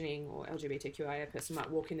 questioning or LGBTQIA person might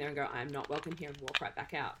walk in there and go, "I am not welcome here," and walk right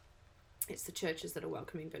back out. It's the churches that are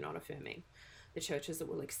welcoming but not affirming. The churches that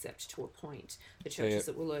will accept to a point. The churches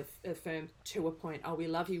that will affirm to a point. "Oh, we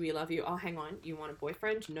love you, we love you. Oh, hang on, you want a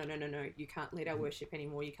boyfriend? No. You can't lead our worship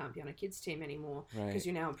anymore. You can't be on a kids' team anymore because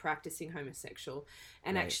you're now a practicing homosexual."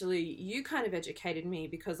 And actually, you kind of educated me,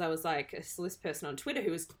 because I was like a this person on Twitter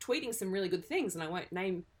who was tweeting some really good things, and I won't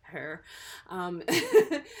name her,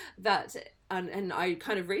 that, and I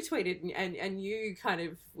kind of retweeted, and you kind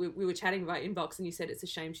of, we were chatting by inbox, and you said it's a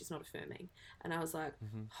shame she's not affirming. And I was like,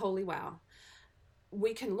 holy wow.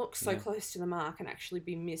 We can look so close to the mark and actually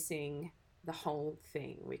be missing the whole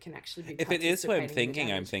thing. We can actually be. If it is what I'm thinking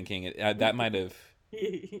it, that might have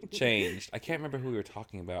changed. I can't remember who we were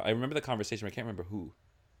talking about. I remember the conversation, but I can't remember who.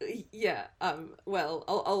 Yeah. Well,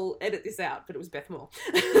 I'll edit this out, but it was Beth Moore.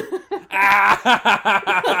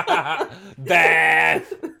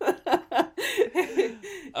 Beth.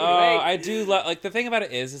 Oh, I do love. Like, the thing about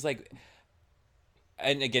it is like.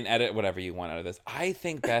 And again, edit whatever you want out of this. I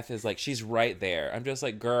think Beth is like, she's right there. I'm just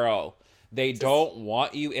like, girl, they don't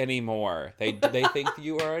want you anymore. They think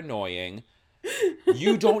you are annoying.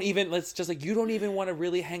 You don't even, you don't even want to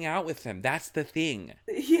really hang out with them. That's the thing.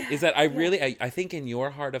 Yeah. Is that I think in your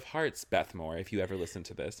heart of hearts, Beth Moore, if you ever listen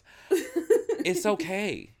to this, it's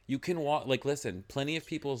okay. You can walk, like, listen, plenty of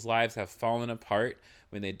people's lives have fallen apart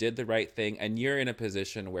when they did the right thing. And you're in a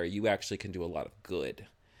position where you actually can do a lot of good.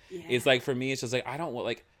 Yeah. It's like, for me, it's just like, I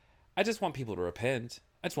just want people to repent.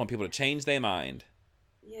 I just want people to change their mind.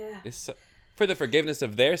 Yeah. It's for the forgiveness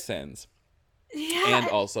of their sins. Yeah. And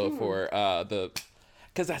also for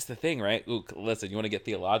because that's the thing, right? Ooh, listen, you want to get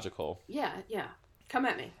theological. Yeah. Come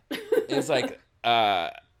at me. It's like,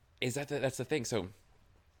 that's the thing. So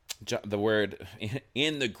the word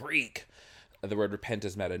in the Greek, the word repent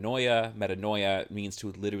is metanoia. Metanoia means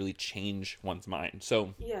to literally change one's mind.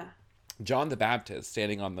 So yeah. John the Baptist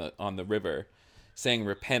standing on the river saying,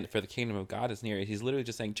 "Repent, for the kingdom of God is near." He's literally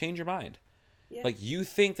just saying, change your mind. Yeah. Like, you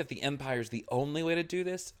think that the empire is the only way to do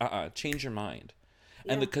this? Change your mind.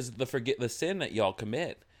 Yeah. And because the sin that y'all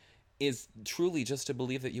commit is truly just to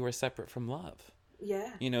believe that you are separate from love.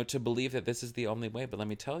 Yeah. You know, to believe that this is the only way. But let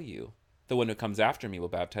me tell you, the one who comes after me will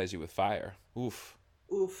baptize you with fire. Oof.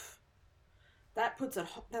 That puts a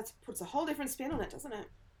whole different spin on it, doesn't it?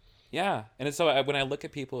 Yeah. And it's so, when I look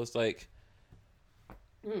at people, it's like,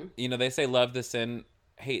 you know, they say love the sin,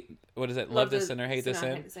 hate, what is it? Love the sin or hate the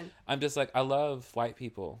sin. I'm just like, I love white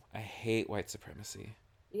people. I hate white supremacy.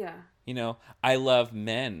 Yeah. You know, I love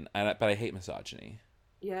men, but I hate misogyny.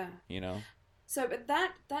 Yeah. You know? So, but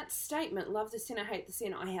that statement, love the sinner, hate the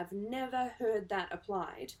sin, I have never heard that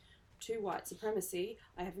applied to white supremacy.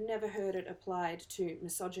 I have never heard it applied to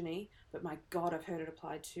misogyny, but my God, I've heard it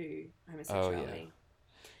applied to homosexuality.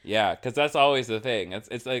 Yeah, because that's always the thing.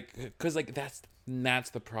 It's like, because like that's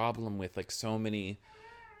the problem with like so many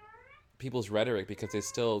people's rhetoric, because they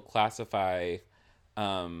still classify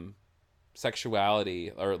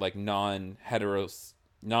sexuality or like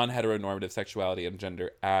non-heteronormative sexuality and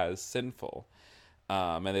gender as sinful,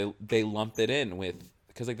 and they lump it in with,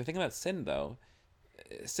 because like the thing about sin though,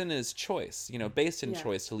 sin is choice, based in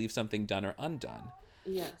choice to leave something done or undone.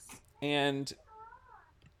 Yes. And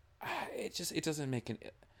it doesn't make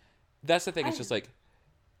that's the thing. It's just like,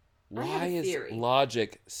 why is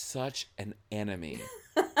logic such an enemy?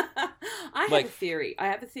 I have a theory. I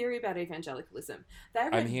have a theory about evangelicalism.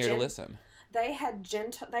 I'm here to listen. They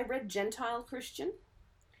read Gentile Christian,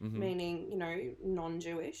 meaning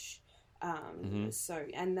non-Jewish. So,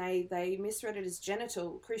 and they misread it as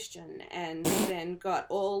genital Christian, and then got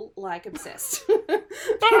all like obsessed.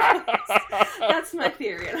 That's my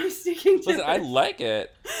theory, and I'm sticking to it. I like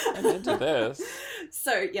it. I'm into this.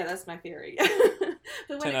 So yeah, that's my theory.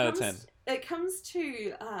 But when 10 out of 10. It comes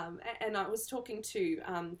to, and I was talking to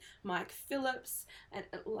Mike Phillips, and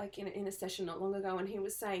like in a session not long ago, and he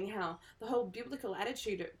was saying how the whole biblical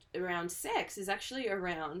attitude around sex is actually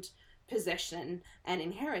around possession and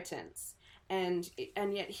inheritance, and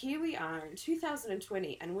yet here we are in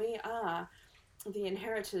 2020, and we are the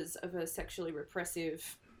inheritors of a sexually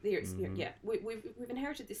repressive. We've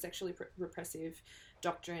inherited this sexually repressive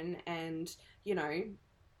doctrine, and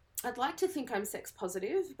I'd like to think I'm sex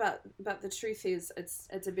positive, but the truth is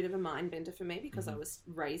it's a bit of a mind bender for me, because I was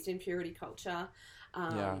raised in purity culture.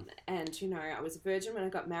 And I was a virgin when I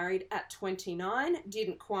got married at 29.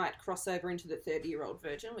 Didn't quite cross over into the 30-year-old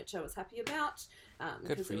virgin, which I was happy about.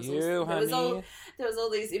 Good for you, honey. There was all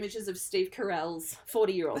these images of Steve Carell's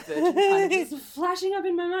 40-year-old virgin kind of just flashing up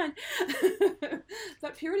in my mind.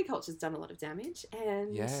 But purity culture's done a lot of damage,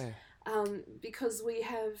 and because we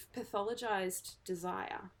have pathologized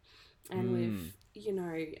desire, and we've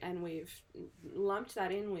lumped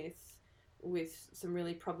that in with some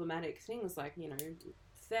really problematic things like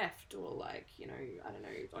theft, or like I don't know.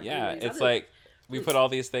 It's like we put all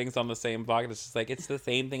these things on the same block, and it's just like, it's the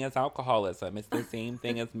same thing as alcoholism, it's the same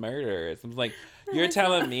thing as murder. It's like, you're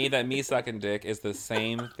telling me that me sucking dick is the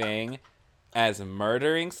same thing as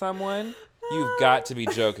murdering someone? You've got to be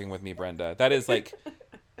joking with me, Brenda. That is like,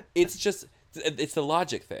 it's the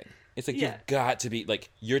logic thing. It's like, you've got to be like,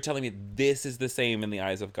 you're telling me this is the same in the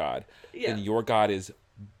eyes of God, and your God is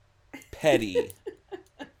petty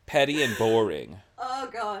and boring. Oh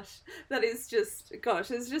gosh, that is just,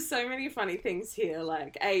 there's just so many funny things here.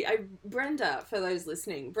 Like, Brenda, for those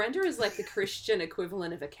listening, Brenda is like the Christian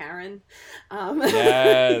equivalent of a Karen.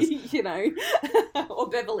 Yes. Or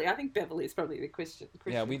Beverly. I think Beverly is probably the Christian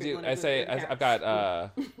yeah, we do. I've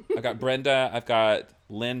got Brenda, I've got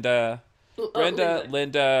Linda.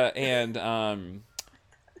 Linda, and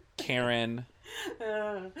Karen.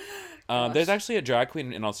 There's actually a drag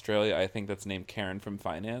queen in Australia, I think, that's named Karen from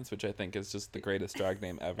Finance, which I think is just the greatest drag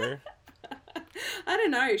name ever. I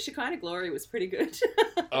don't know. Shekinah Glory was pretty good.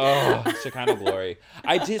 Oh, Shekinah Glory.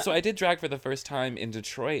 I did drag for the first time in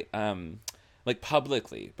Detroit, like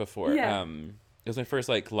publicly before. Yeah. It was my first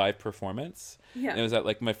like live performance. Yeah. And it was at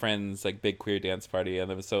like my friend's like big queer dance party,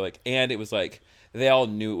 and it was and it was like, they all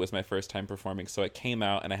knew it was my first time performing, so I came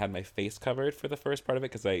out and I had my face covered for the first part of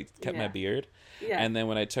it because I kept my beard. Yeah. And then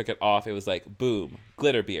when I took it off, it was like, boom,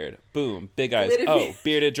 glitter beard, boom, big eyes,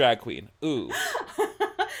 bearded drag queen, ooh.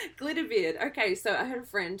 Glitter beard. Okay, so I had a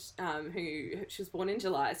friend who she was born in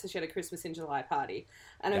July, so she had a Christmas in July party,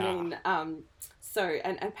 and and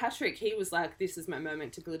Patrick, he was like, this is my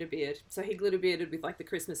moment to glitter beard, so he glitter bearded with like the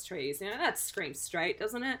Christmas trees. That screams straight,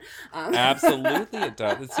 doesn't it? Absolutely, it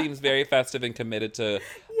does. It seems very festive and committed to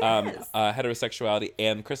heterosexuality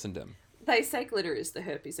and Christendom. They say glitter is the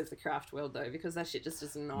herpes of the craft world, though, because that shit just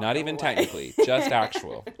does not even technically, just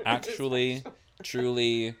actually,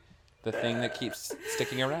 truly. The thing that keeps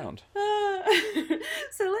sticking around.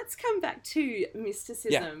 So let's come back to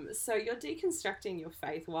mysticism. Yeah. So you're deconstructing your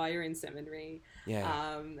faith while you're in seminary.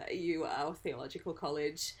 Yeah. You are theological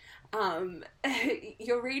college.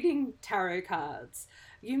 You're reading tarot cards.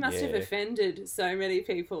 You must have offended so many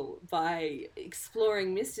people by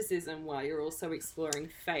exploring mysticism while you're also exploring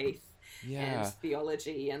faith. And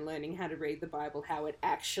theology, and learning how to read the Bible how it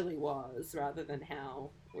actually was, rather than how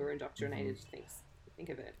we're indoctrinated to think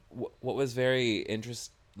of it. What was very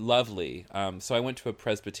lovely. So I went to a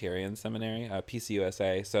Presbyterian seminary,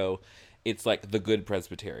 PCUSA. So it's like the good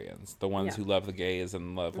Presbyterians, the ones Yeah. who love the gays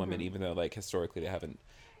and love women, even though like historically they haven't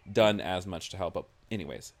done as much to help. But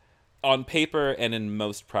anyways, on paper and in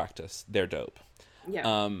most practice, they're dope.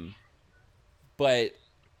 Yeah. But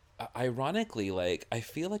ironically, like I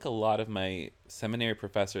feel like a lot of my seminary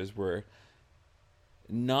professors were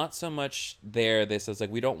not so much there. They says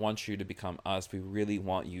like, we don't want you to become us. We really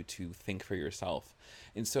want you to think for yourself.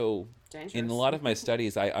 And so Dangerous. in a lot of my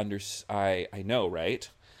studies, I know, right?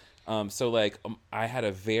 So like I had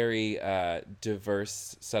a very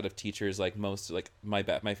diverse set of teachers. Like most, like my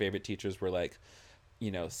favorite teachers were like,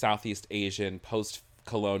 you know, Southeast Asian,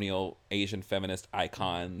 post-colonial Asian feminist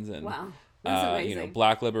icons, and Wow. That's amazing. you know,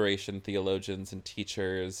 Black liberation theologians and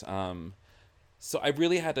teachers. So I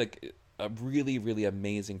really had a really, really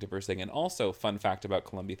amazing diverse thing. And also, fun fact about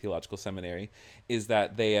Columbia Theological Seminary is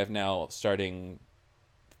that they have now, starting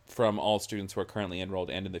from all students who are currently enrolled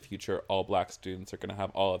and in the future, all Black students are going to have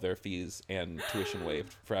all of their fees and tuition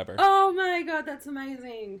waived forever. Oh my God, that's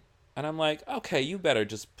amazing. And I'm like, okay, you better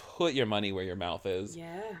just put your money where your mouth is.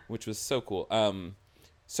 Yeah. Which was so cool.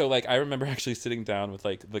 So like I remember actually sitting down with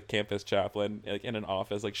like the campus chaplain like in an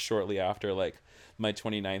office like shortly after like my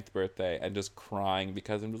 29th birthday and just crying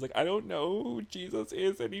because I'm just like, I don't know who Jesus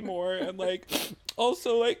is anymore, and like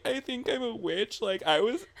also like I think I'm a witch. Like I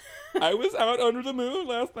was out under the moon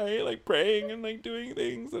last night like praying and like doing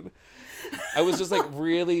things, and I was just like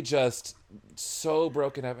really just so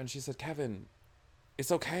broken up. And she said, Kevin,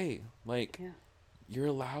 it's okay. Like Yeah. you're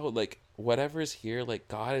allowed, like whatever is here, like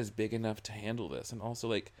God is big enough to handle this. And also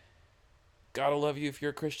like God will love you if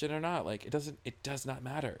you're a Christian or not. Like it does not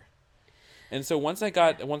matter. And so once I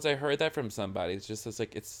heard that from somebody, it's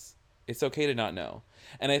like it's okay to not know.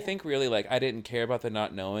 And I think really like I didn't care about the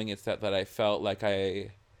not knowing. It's that I felt like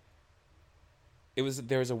there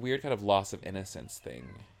was a weird kind of loss of innocence thing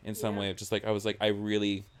in some way, of just like I was like, I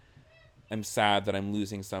really am sad that I'm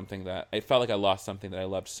losing something that I felt like I lost something that I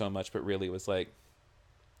loved so much, but really it was like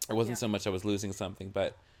it wasn't so much I was losing something,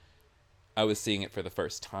 but I was seeing it for the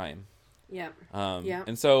first time. Yeah.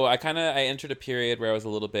 And so I entered a period where I was a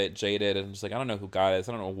little bit jaded and just like, I don't know who God is.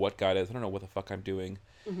 I don't know what God is. I don't know what the fuck I'm doing.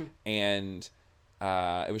 Mm-hmm. And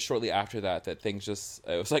it was shortly after that things just,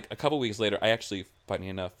 it was like a couple weeks later, I actually, funny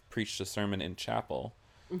enough, preached a sermon in chapel.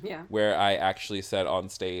 Yeah. Where I actually said on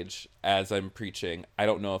stage as I'm preaching, I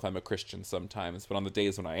don't know if I'm a Christian sometimes, but on the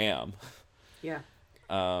days when I am. Yeah.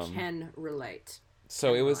 Can relate.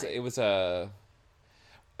 So it was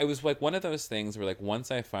like one of those things where like once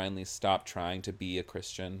I finally stopped trying to be a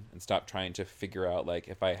Christian and stopped trying to figure out like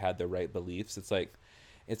if I had the right beliefs, it's like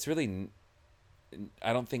it's really,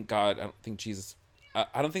 I don't think Jesus,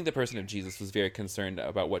 I don't think the person of Jesus was very concerned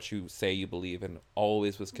about what you say you believe, and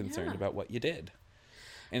always was concerned about what you did.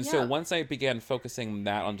 And so once I began focusing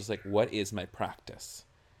that on just like, what is my practice?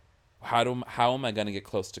 How am I going to get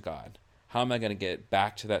close to God? How am I going to get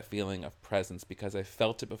back to that feeling of presence? Because I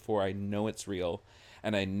felt it before. I know it's real.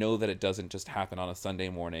 And I know that it doesn't just happen on a Sunday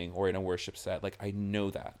morning or in a worship set. Like, I know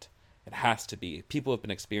that. It has to be. People have been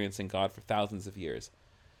experiencing God for thousands of years.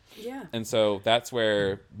 Yeah. And so that's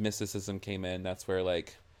where mysticism came in. That's where,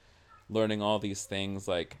 like, learning all these things,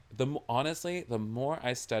 like, honestly, the more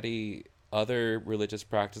I study other religious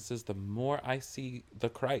practices, the more I see the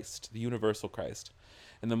Christ, the universal Christ.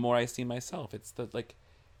 And the more I see myself. It's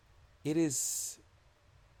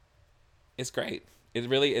great.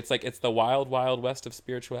 It's like it's the wild, wild west of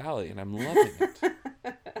spirituality, and I'm loving it.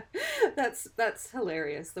 That's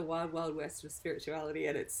hilarious. The wild, wild west of spirituality,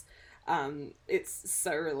 and it's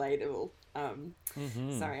so relatable.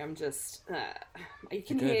 Sorry, I'm just you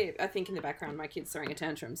can hear, I think, in the background my kids throwing a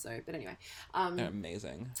tantrum. So, but anyway,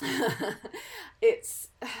 amazing. It's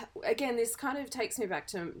again, this kind of takes me back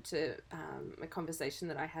to a conversation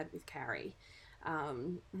that I had with Carrie,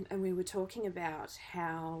 and we were talking about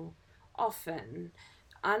how often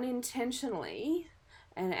unintentionally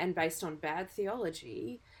and based on bad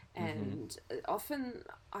theology, and often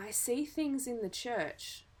I see things in the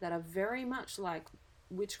church that are very much like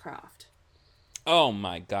witchcraft. Oh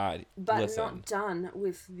my God. But not done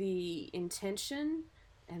with the intention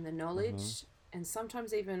and the knowledge, and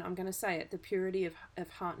sometimes even, I'm going to say it, the purity of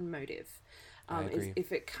heart and motive.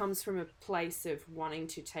 If it comes from a place of wanting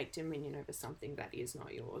to take dominion over something that is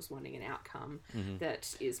not yours, wanting an outcome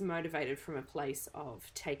that is motivated from a place of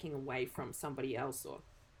taking away from somebody else, or,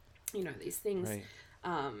 you know, these things,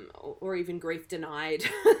 or even grief denied,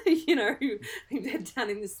 you know, they're done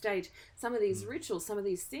in this stage. Some of these rituals, some of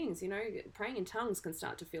these things, you know, praying in tongues can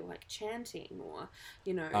start to feel like chanting, or,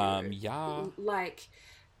 you know, like...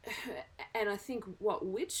 And I think what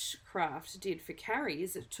witchcraft did for Carrie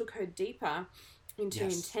is it took her deeper into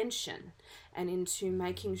intention and into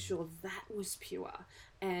making sure that was pure.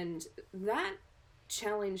 And that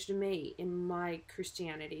challenged me in my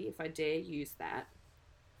Christianity, if I dare use that,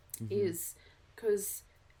 is because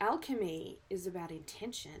alchemy is about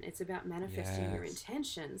intention. It's about manifesting your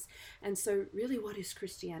intentions. And so really, what is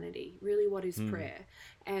Christianity? Really, what is prayer?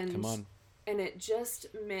 And come on. And it just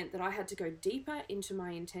meant that I had to go deeper into my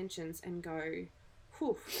intentions and go,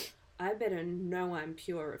 whew, I better know I'm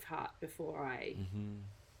pure of heart before I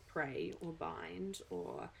pray or bind,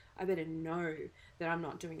 or I better know that I'm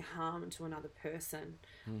not doing harm to another person.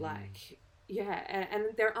 Like, and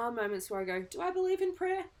there are moments where I go, do I believe in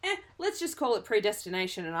prayer? Let's just call it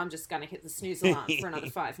predestination, and I'm just going to hit the snooze alarm for another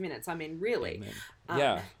 5 minutes. I mean, really.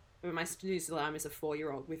 But my snooze alarm is a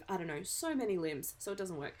 4-year-old with, I don't know, so many limbs, so it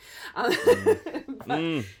doesn't work. But,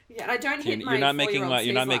 yeah, I don't hit my 4-year-old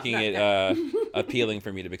You're not making it appealing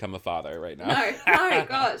for me to become a father right now. No,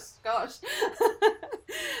 gosh.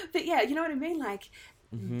 But yeah, you know what I mean? Like,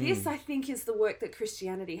 this, I think, is the work that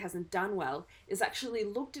Christianity hasn't done well, is actually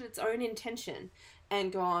looked at its own intention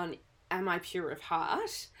and gone, am I pure of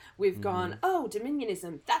heart? We've gone, oh,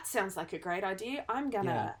 dominionism, that sounds like a great idea. I'm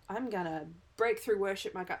gonna break through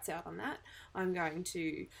worship my guts out on that. I'm going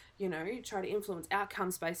to, try to influence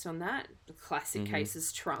outcomes based on that. The classic case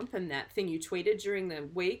is Trump and that thing you tweeted during the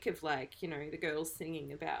week of, like, the girls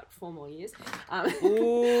singing about 4 more years.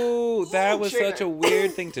 Ooh, that was such a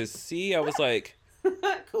weird thing to see. I was like,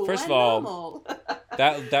 first of all,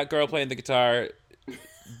 that girl playing the guitar,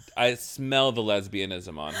 I smell the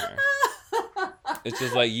lesbianism on her. It's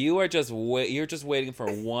just like you're just waiting for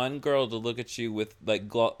one girl to look at you with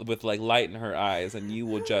light in her eyes, and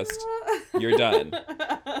you're done.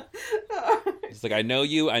 It's like, I know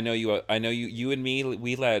you. You and me,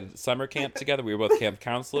 we led summer camp together. We were both camp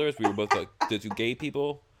counselors. We were both like the 2 gay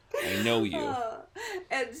people. I know you.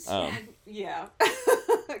 Yeah.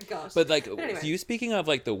 Gosh. But like, anyway. You speaking of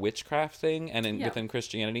like the witchcraft thing, and within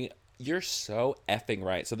Christianity, you're so effing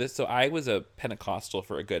right. So I was a Pentecostal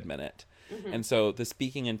for a good minute. And so the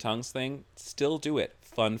speaking in tongues thing, still do it.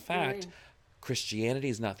 Fun fact, Christianity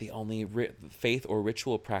is not the only faith or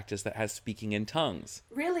ritual practice that has speaking in tongues.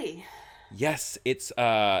 Really? Yes, it's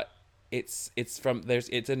in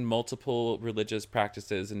multiple religious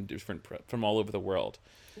practices and different from all over the world.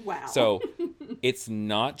 Wow. So it's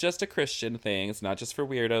not just a Christian thing. It's not just for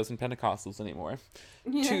weirdos and Pentecostals anymore.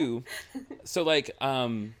 Yeah. 2, so like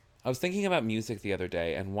I was thinking about music the other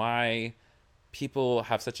day and why people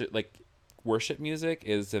have such a like worship music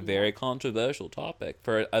is a very controversial topic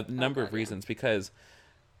for a number of reasons, because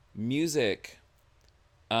music,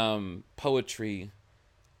 poetry,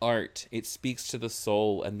 art, it speaks to the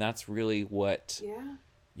soul, and that's really what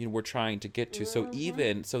we're trying to get to. So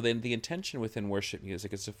then the intention within worship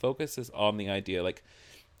music is to focus on the idea, like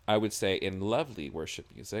I would say in lovely worship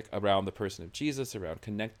music, around the person of Jesus, around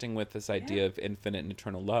connecting with this idea of infinite and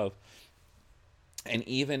eternal love. And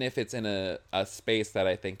even if it's in a space that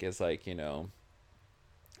I think is like,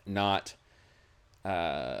 not,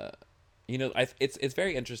 it's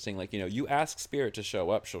very interesting. Like, you ask spirit to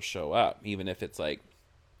show up, she'll show up, even if it's like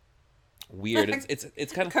weird.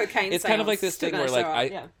 It's kind of, it's kind of like this thing where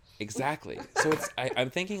like, exactly. So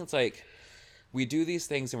I'm thinking it's like, we do these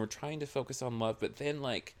things and we're trying to focus on love, but then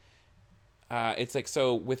like, it's like,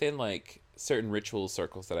 so within like certain ritual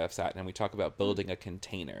circles that I've sat in, and we talk about building a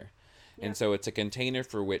container. And so it's a container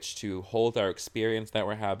for which to hold our experience that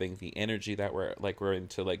we're having, the energy that we're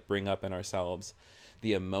into like bring up in ourselves,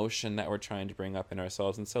 the emotion that we're trying to bring up in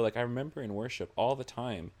ourselves. And so like I remember in worship all the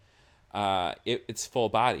time, it's full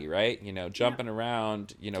body, right? Jumping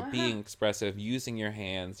around, being expressive, using your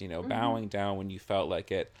hands, bowing down when you felt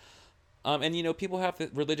like it. And people have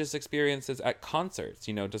the religious experiences at concerts,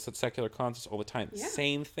 just at secular concerts all the time. Yeah.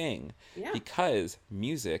 Same thing. Yeah. Because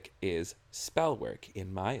music is spell work,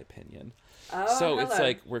 in my opinion. So it's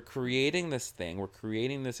like we're creating this thing, we're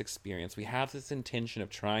creating this experience. We have this intention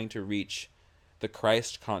of trying to reach the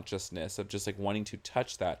Christ consciousness, of just like wanting to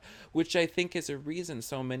touch that, which I think is a reason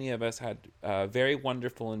so many of us had very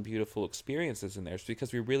wonderful and beautiful experiences in there. It's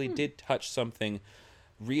because we really did touch something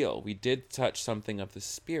real. We did touch something of the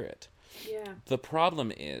spirit. Yeah. The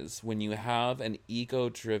problem is when you have an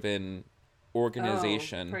ego-driven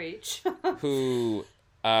organization who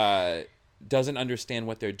doesn't understand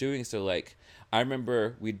what they're doing. So like, I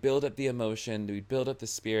remember we'd build up the emotion, we'd build up the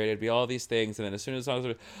spirit, it'd be all these things, and then as soon as I was,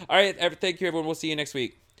 all right, thank you everyone, we'll see you next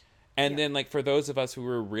week. And then like for those of us who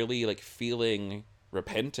were really like feeling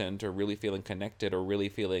repentant or really feeling connected or really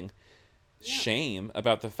feeling shame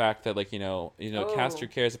about the fact that like cast your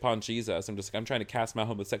cares upon Jesus. I'm trying to cast my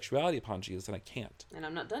homosexuality upon Jesus, and I can't. And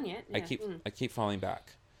I'm not done yet. I keep falling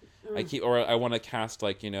back. I want to cast,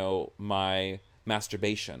 like, you know, my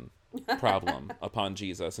masturbation problem upon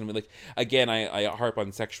Jesus. And like, again, I harp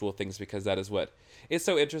on sexual things because that is what it's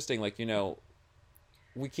so interesting. Like, you know,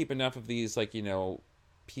 we keep enough of these, like, you know,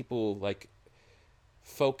 people like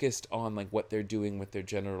focused on like what they're doing with their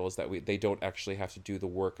genitals that they don't actually have to do the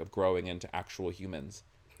work of growing into actual humans.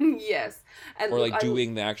 Yes. And or like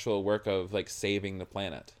doing the actual work of like saving the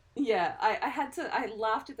planet. Yeah, I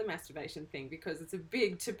laughed at the masturbation thing because it's a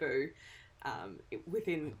big taboo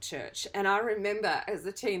within church. And I remember as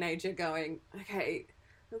a teenager going, okay,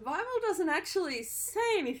 the Bible doesn't actually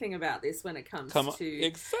say anything about this when it comes to...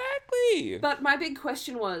 Exactly! But my big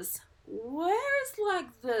question was, where's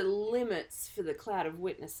like the limits for the cloud of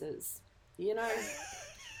witnesses? You know?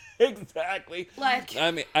 Exactly. Like...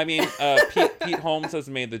 I mean, Pete Holmes has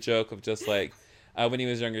made the joke of just like, when he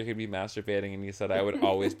was younger, he'd be masturbating, and he said, I would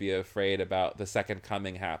always be afraid about the second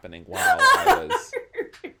coming happening while I was...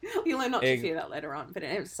 You'll learn not to fear that later on, but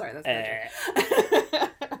sorry, that's not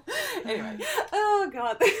Anyway, oh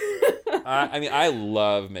God. I mean, I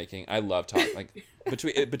love talking, like,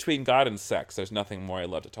 between God and sex, there's nothing more I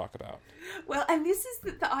love to talk about. Well, and this is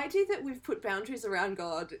the idea that we've put boundaries around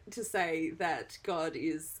God to say that God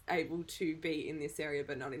is able to be in this area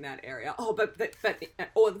but not in that area. Oh, but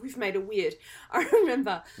or we've made it weird. I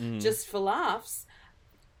remember, just for laughs,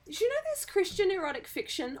 do you know there's Christian erotic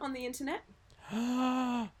fiction on the internet?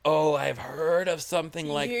 Oh, I've heard of something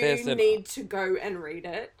like this. You need to go and read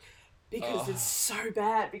it. Because it's so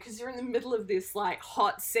bad. Because you're in the middle of this, like,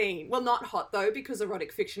 hot scene. Well, not hot, though, because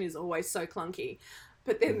erotic fiction is always so clunky.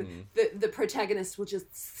 But then the protagonist will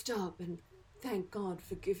just stop and thank God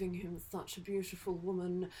for giving him such a beautiful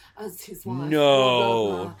woman as his wife. No. Blah,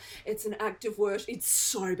 blah, blah. It's an act of worship. It's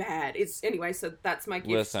so bad. Anyway, so that's my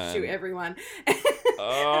gift to everyone.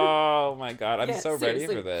 Oh, my God. I'm so ready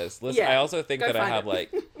for this. Listen, I also think that I have,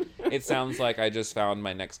 like... It sounds like I just found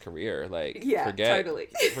my next career. Like, forget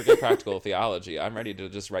practical theology. I'm ready to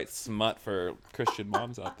just write smut for Christian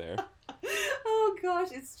moms out there. Oh gosh,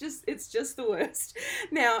 it's just the worst.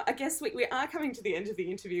 Now, I guess we are coming to the end of the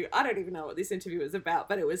interview. I don't even know what this interview was about,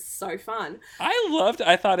 but it was so fun.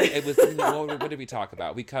 I thought it was, what did we talk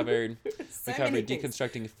about? We covered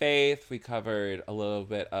deconstructing faith. We covered a little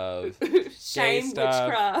bit of shame,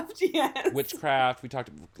 witchcraft, yes. Witchcraft. We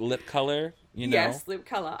talked lip color, you know. Yes, lip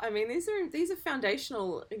color. I mean, these are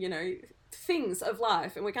foundational, you know, things of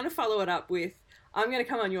life, and we're going to follow it up with, I'm going to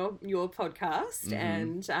come on your podcast,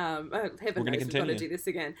 and heaven knows we've got to do this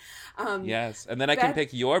again. Yes, and then I can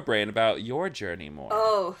pick your brain about your journey more.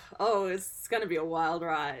 Oh, it's going to be a wild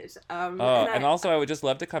ride. And also I would just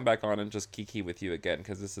love to come back on and just kiki with you again,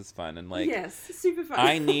 because this is fun, and like, yes, super fun.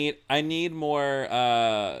 I need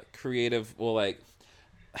more creative. Well, like,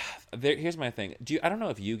 here's my thing. I don't know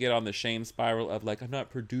if you get on the shame spiral of like, I'm not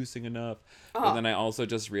producing enough, but then I also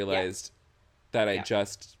just realized that I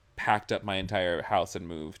just packed up my entire house and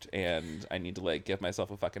moved, and I need to like give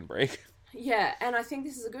myself a fucking break. Yeah, and I think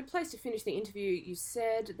this is a good place to finish the interview. You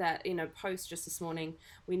said that in a post just this morning,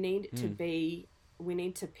 we need to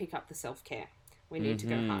pick up the self-care. We need to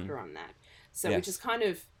go harder on that. So which is kind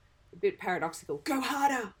of a bit paradoxical. Go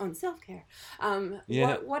harder on self-care.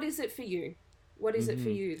 What is it for you? What is it for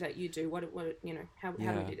you that you do? What you know, how do we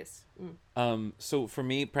do this? So for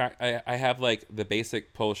me, I have like the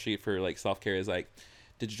basic pull sheet for like self-care is like,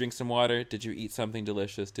 did you drink some water? Did you eat something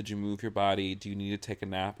delicious? Did you move your body? Do you need to take a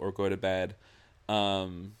nap or go to bed?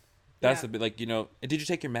 That's a bit like, you know, did you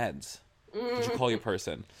take your meds? Did you call your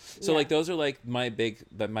person? So like, those are like my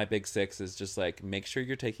big 6 is just like, make sure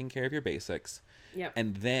you're taking care of your basics. Yep.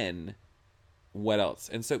 And then what else?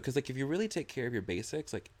 And so, cause like, if you really take care of your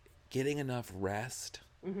basics, like getting enough rest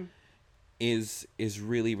is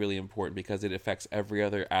really, really important, because it affects every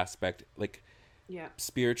other aspect. Like,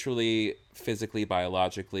 spiritually, physically,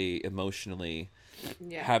 biologically, emotionally,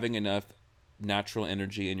 having enough natural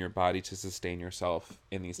energy in your body to sustain yourself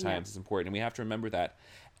in these times is important. And we have to remember that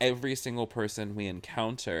every single person we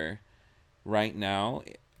encounter right now,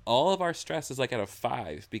 all of our stress is like at a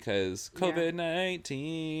 5, because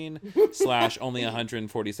COVID-19 / only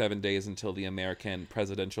 147 days until the American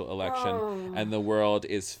presidential election, and the world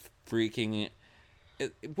is freaking...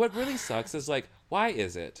 What really sucks is like, why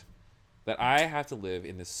is it that I have to live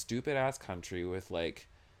in this stupid ass country with like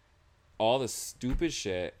all the stupid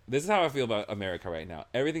shit? This is how I feel about America right now.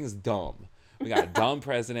 Everything's dumb. We got a dumb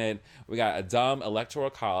president. We got a dumb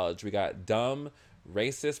electoral college. We got dumb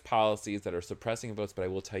racist policies that are suppressing votes. But I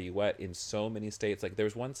will tell you what, in so many states, like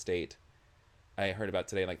there's one state I heard about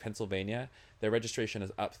today, like Pennsylvania, their registration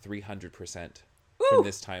is up 300%. from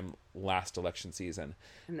this time last election season.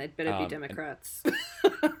 And they'd better be Democrats.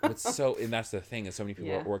 And that's the thing, is so many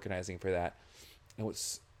people are organizing for that. And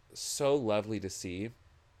what's so lovely to see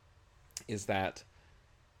is that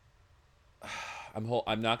I'm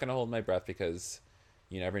not going to hold my breath, because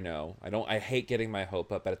you never know. I hate getting my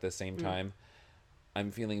hope up, but at the same time,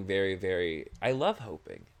 I'm feeling very, very, I love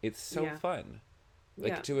hoping. It's so fun.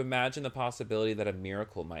 Like to imagine the possibility that a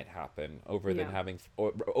miracle might happen over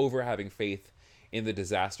having faith in the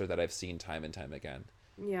disaster that I've seen time and time again.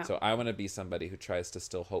 Yeah. So I want to be somebody who tries to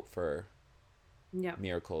still hope for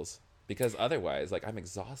miracles, because otherwise, like, I'm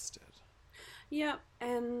exhausted. Yeah.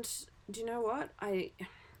 And do you know what? I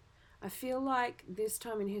feel like this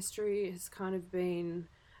time in history has kind of been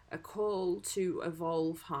a call to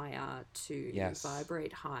evolve higher, to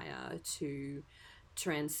vibrate higher, to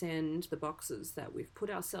transcend the boxes that we've put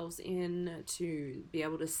ourselves in, to be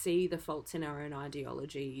able to see the faults in our own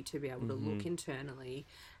ideology, to be able to look internally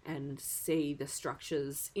and see the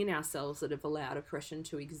structures in ourselves that have allowed oppression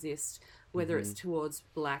to exist, whether it's towards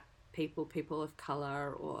Black people, people of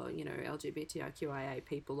color, or, you know, LGBTIQIA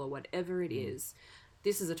people, or whatever it is.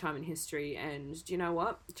 This is a time in history, and do you know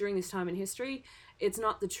what? During this time in history, it's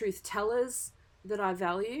not the truth tellers that I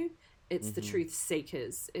value, it's the truth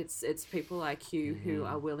seekers. It's people like you who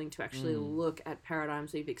are willing to actually look at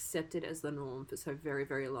paradigms we've accepted as the norm for so very,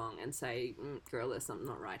 very long and say, girl, there's something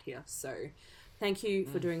not right here. So thank you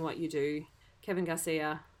for doing what you do, Kevin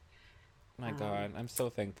Garcia. My God, I'm so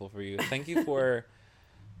thankful for you. Thank you for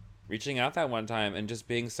reaching out that one time and just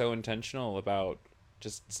being so intentional about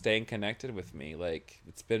just staying connected with me. Like,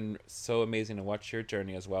 it's been so amazing to watch your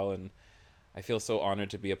journey as well, and I feel so honored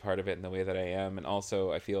to be a part of it in the way that I am. And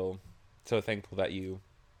also I feel so thankful that you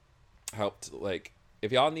helped. Like,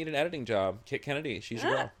 if y'all need an editing job, Kit Kennedy, she's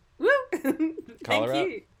your girl. Woo! Call her Thank up.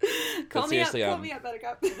 you. Call me up,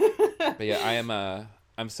 Buttercup. But yeah,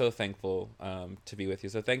 I'm so thankful to be with you.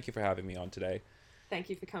 So thank you for having me on today. Thank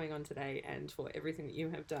you for coming on today, and for everything that you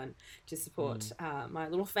have done to support my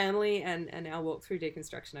little family and our walk through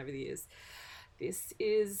deconstruction over the years. This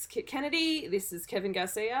is Kit Kennedy. This is Kevin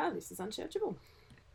Garcia. This is Unchurchable.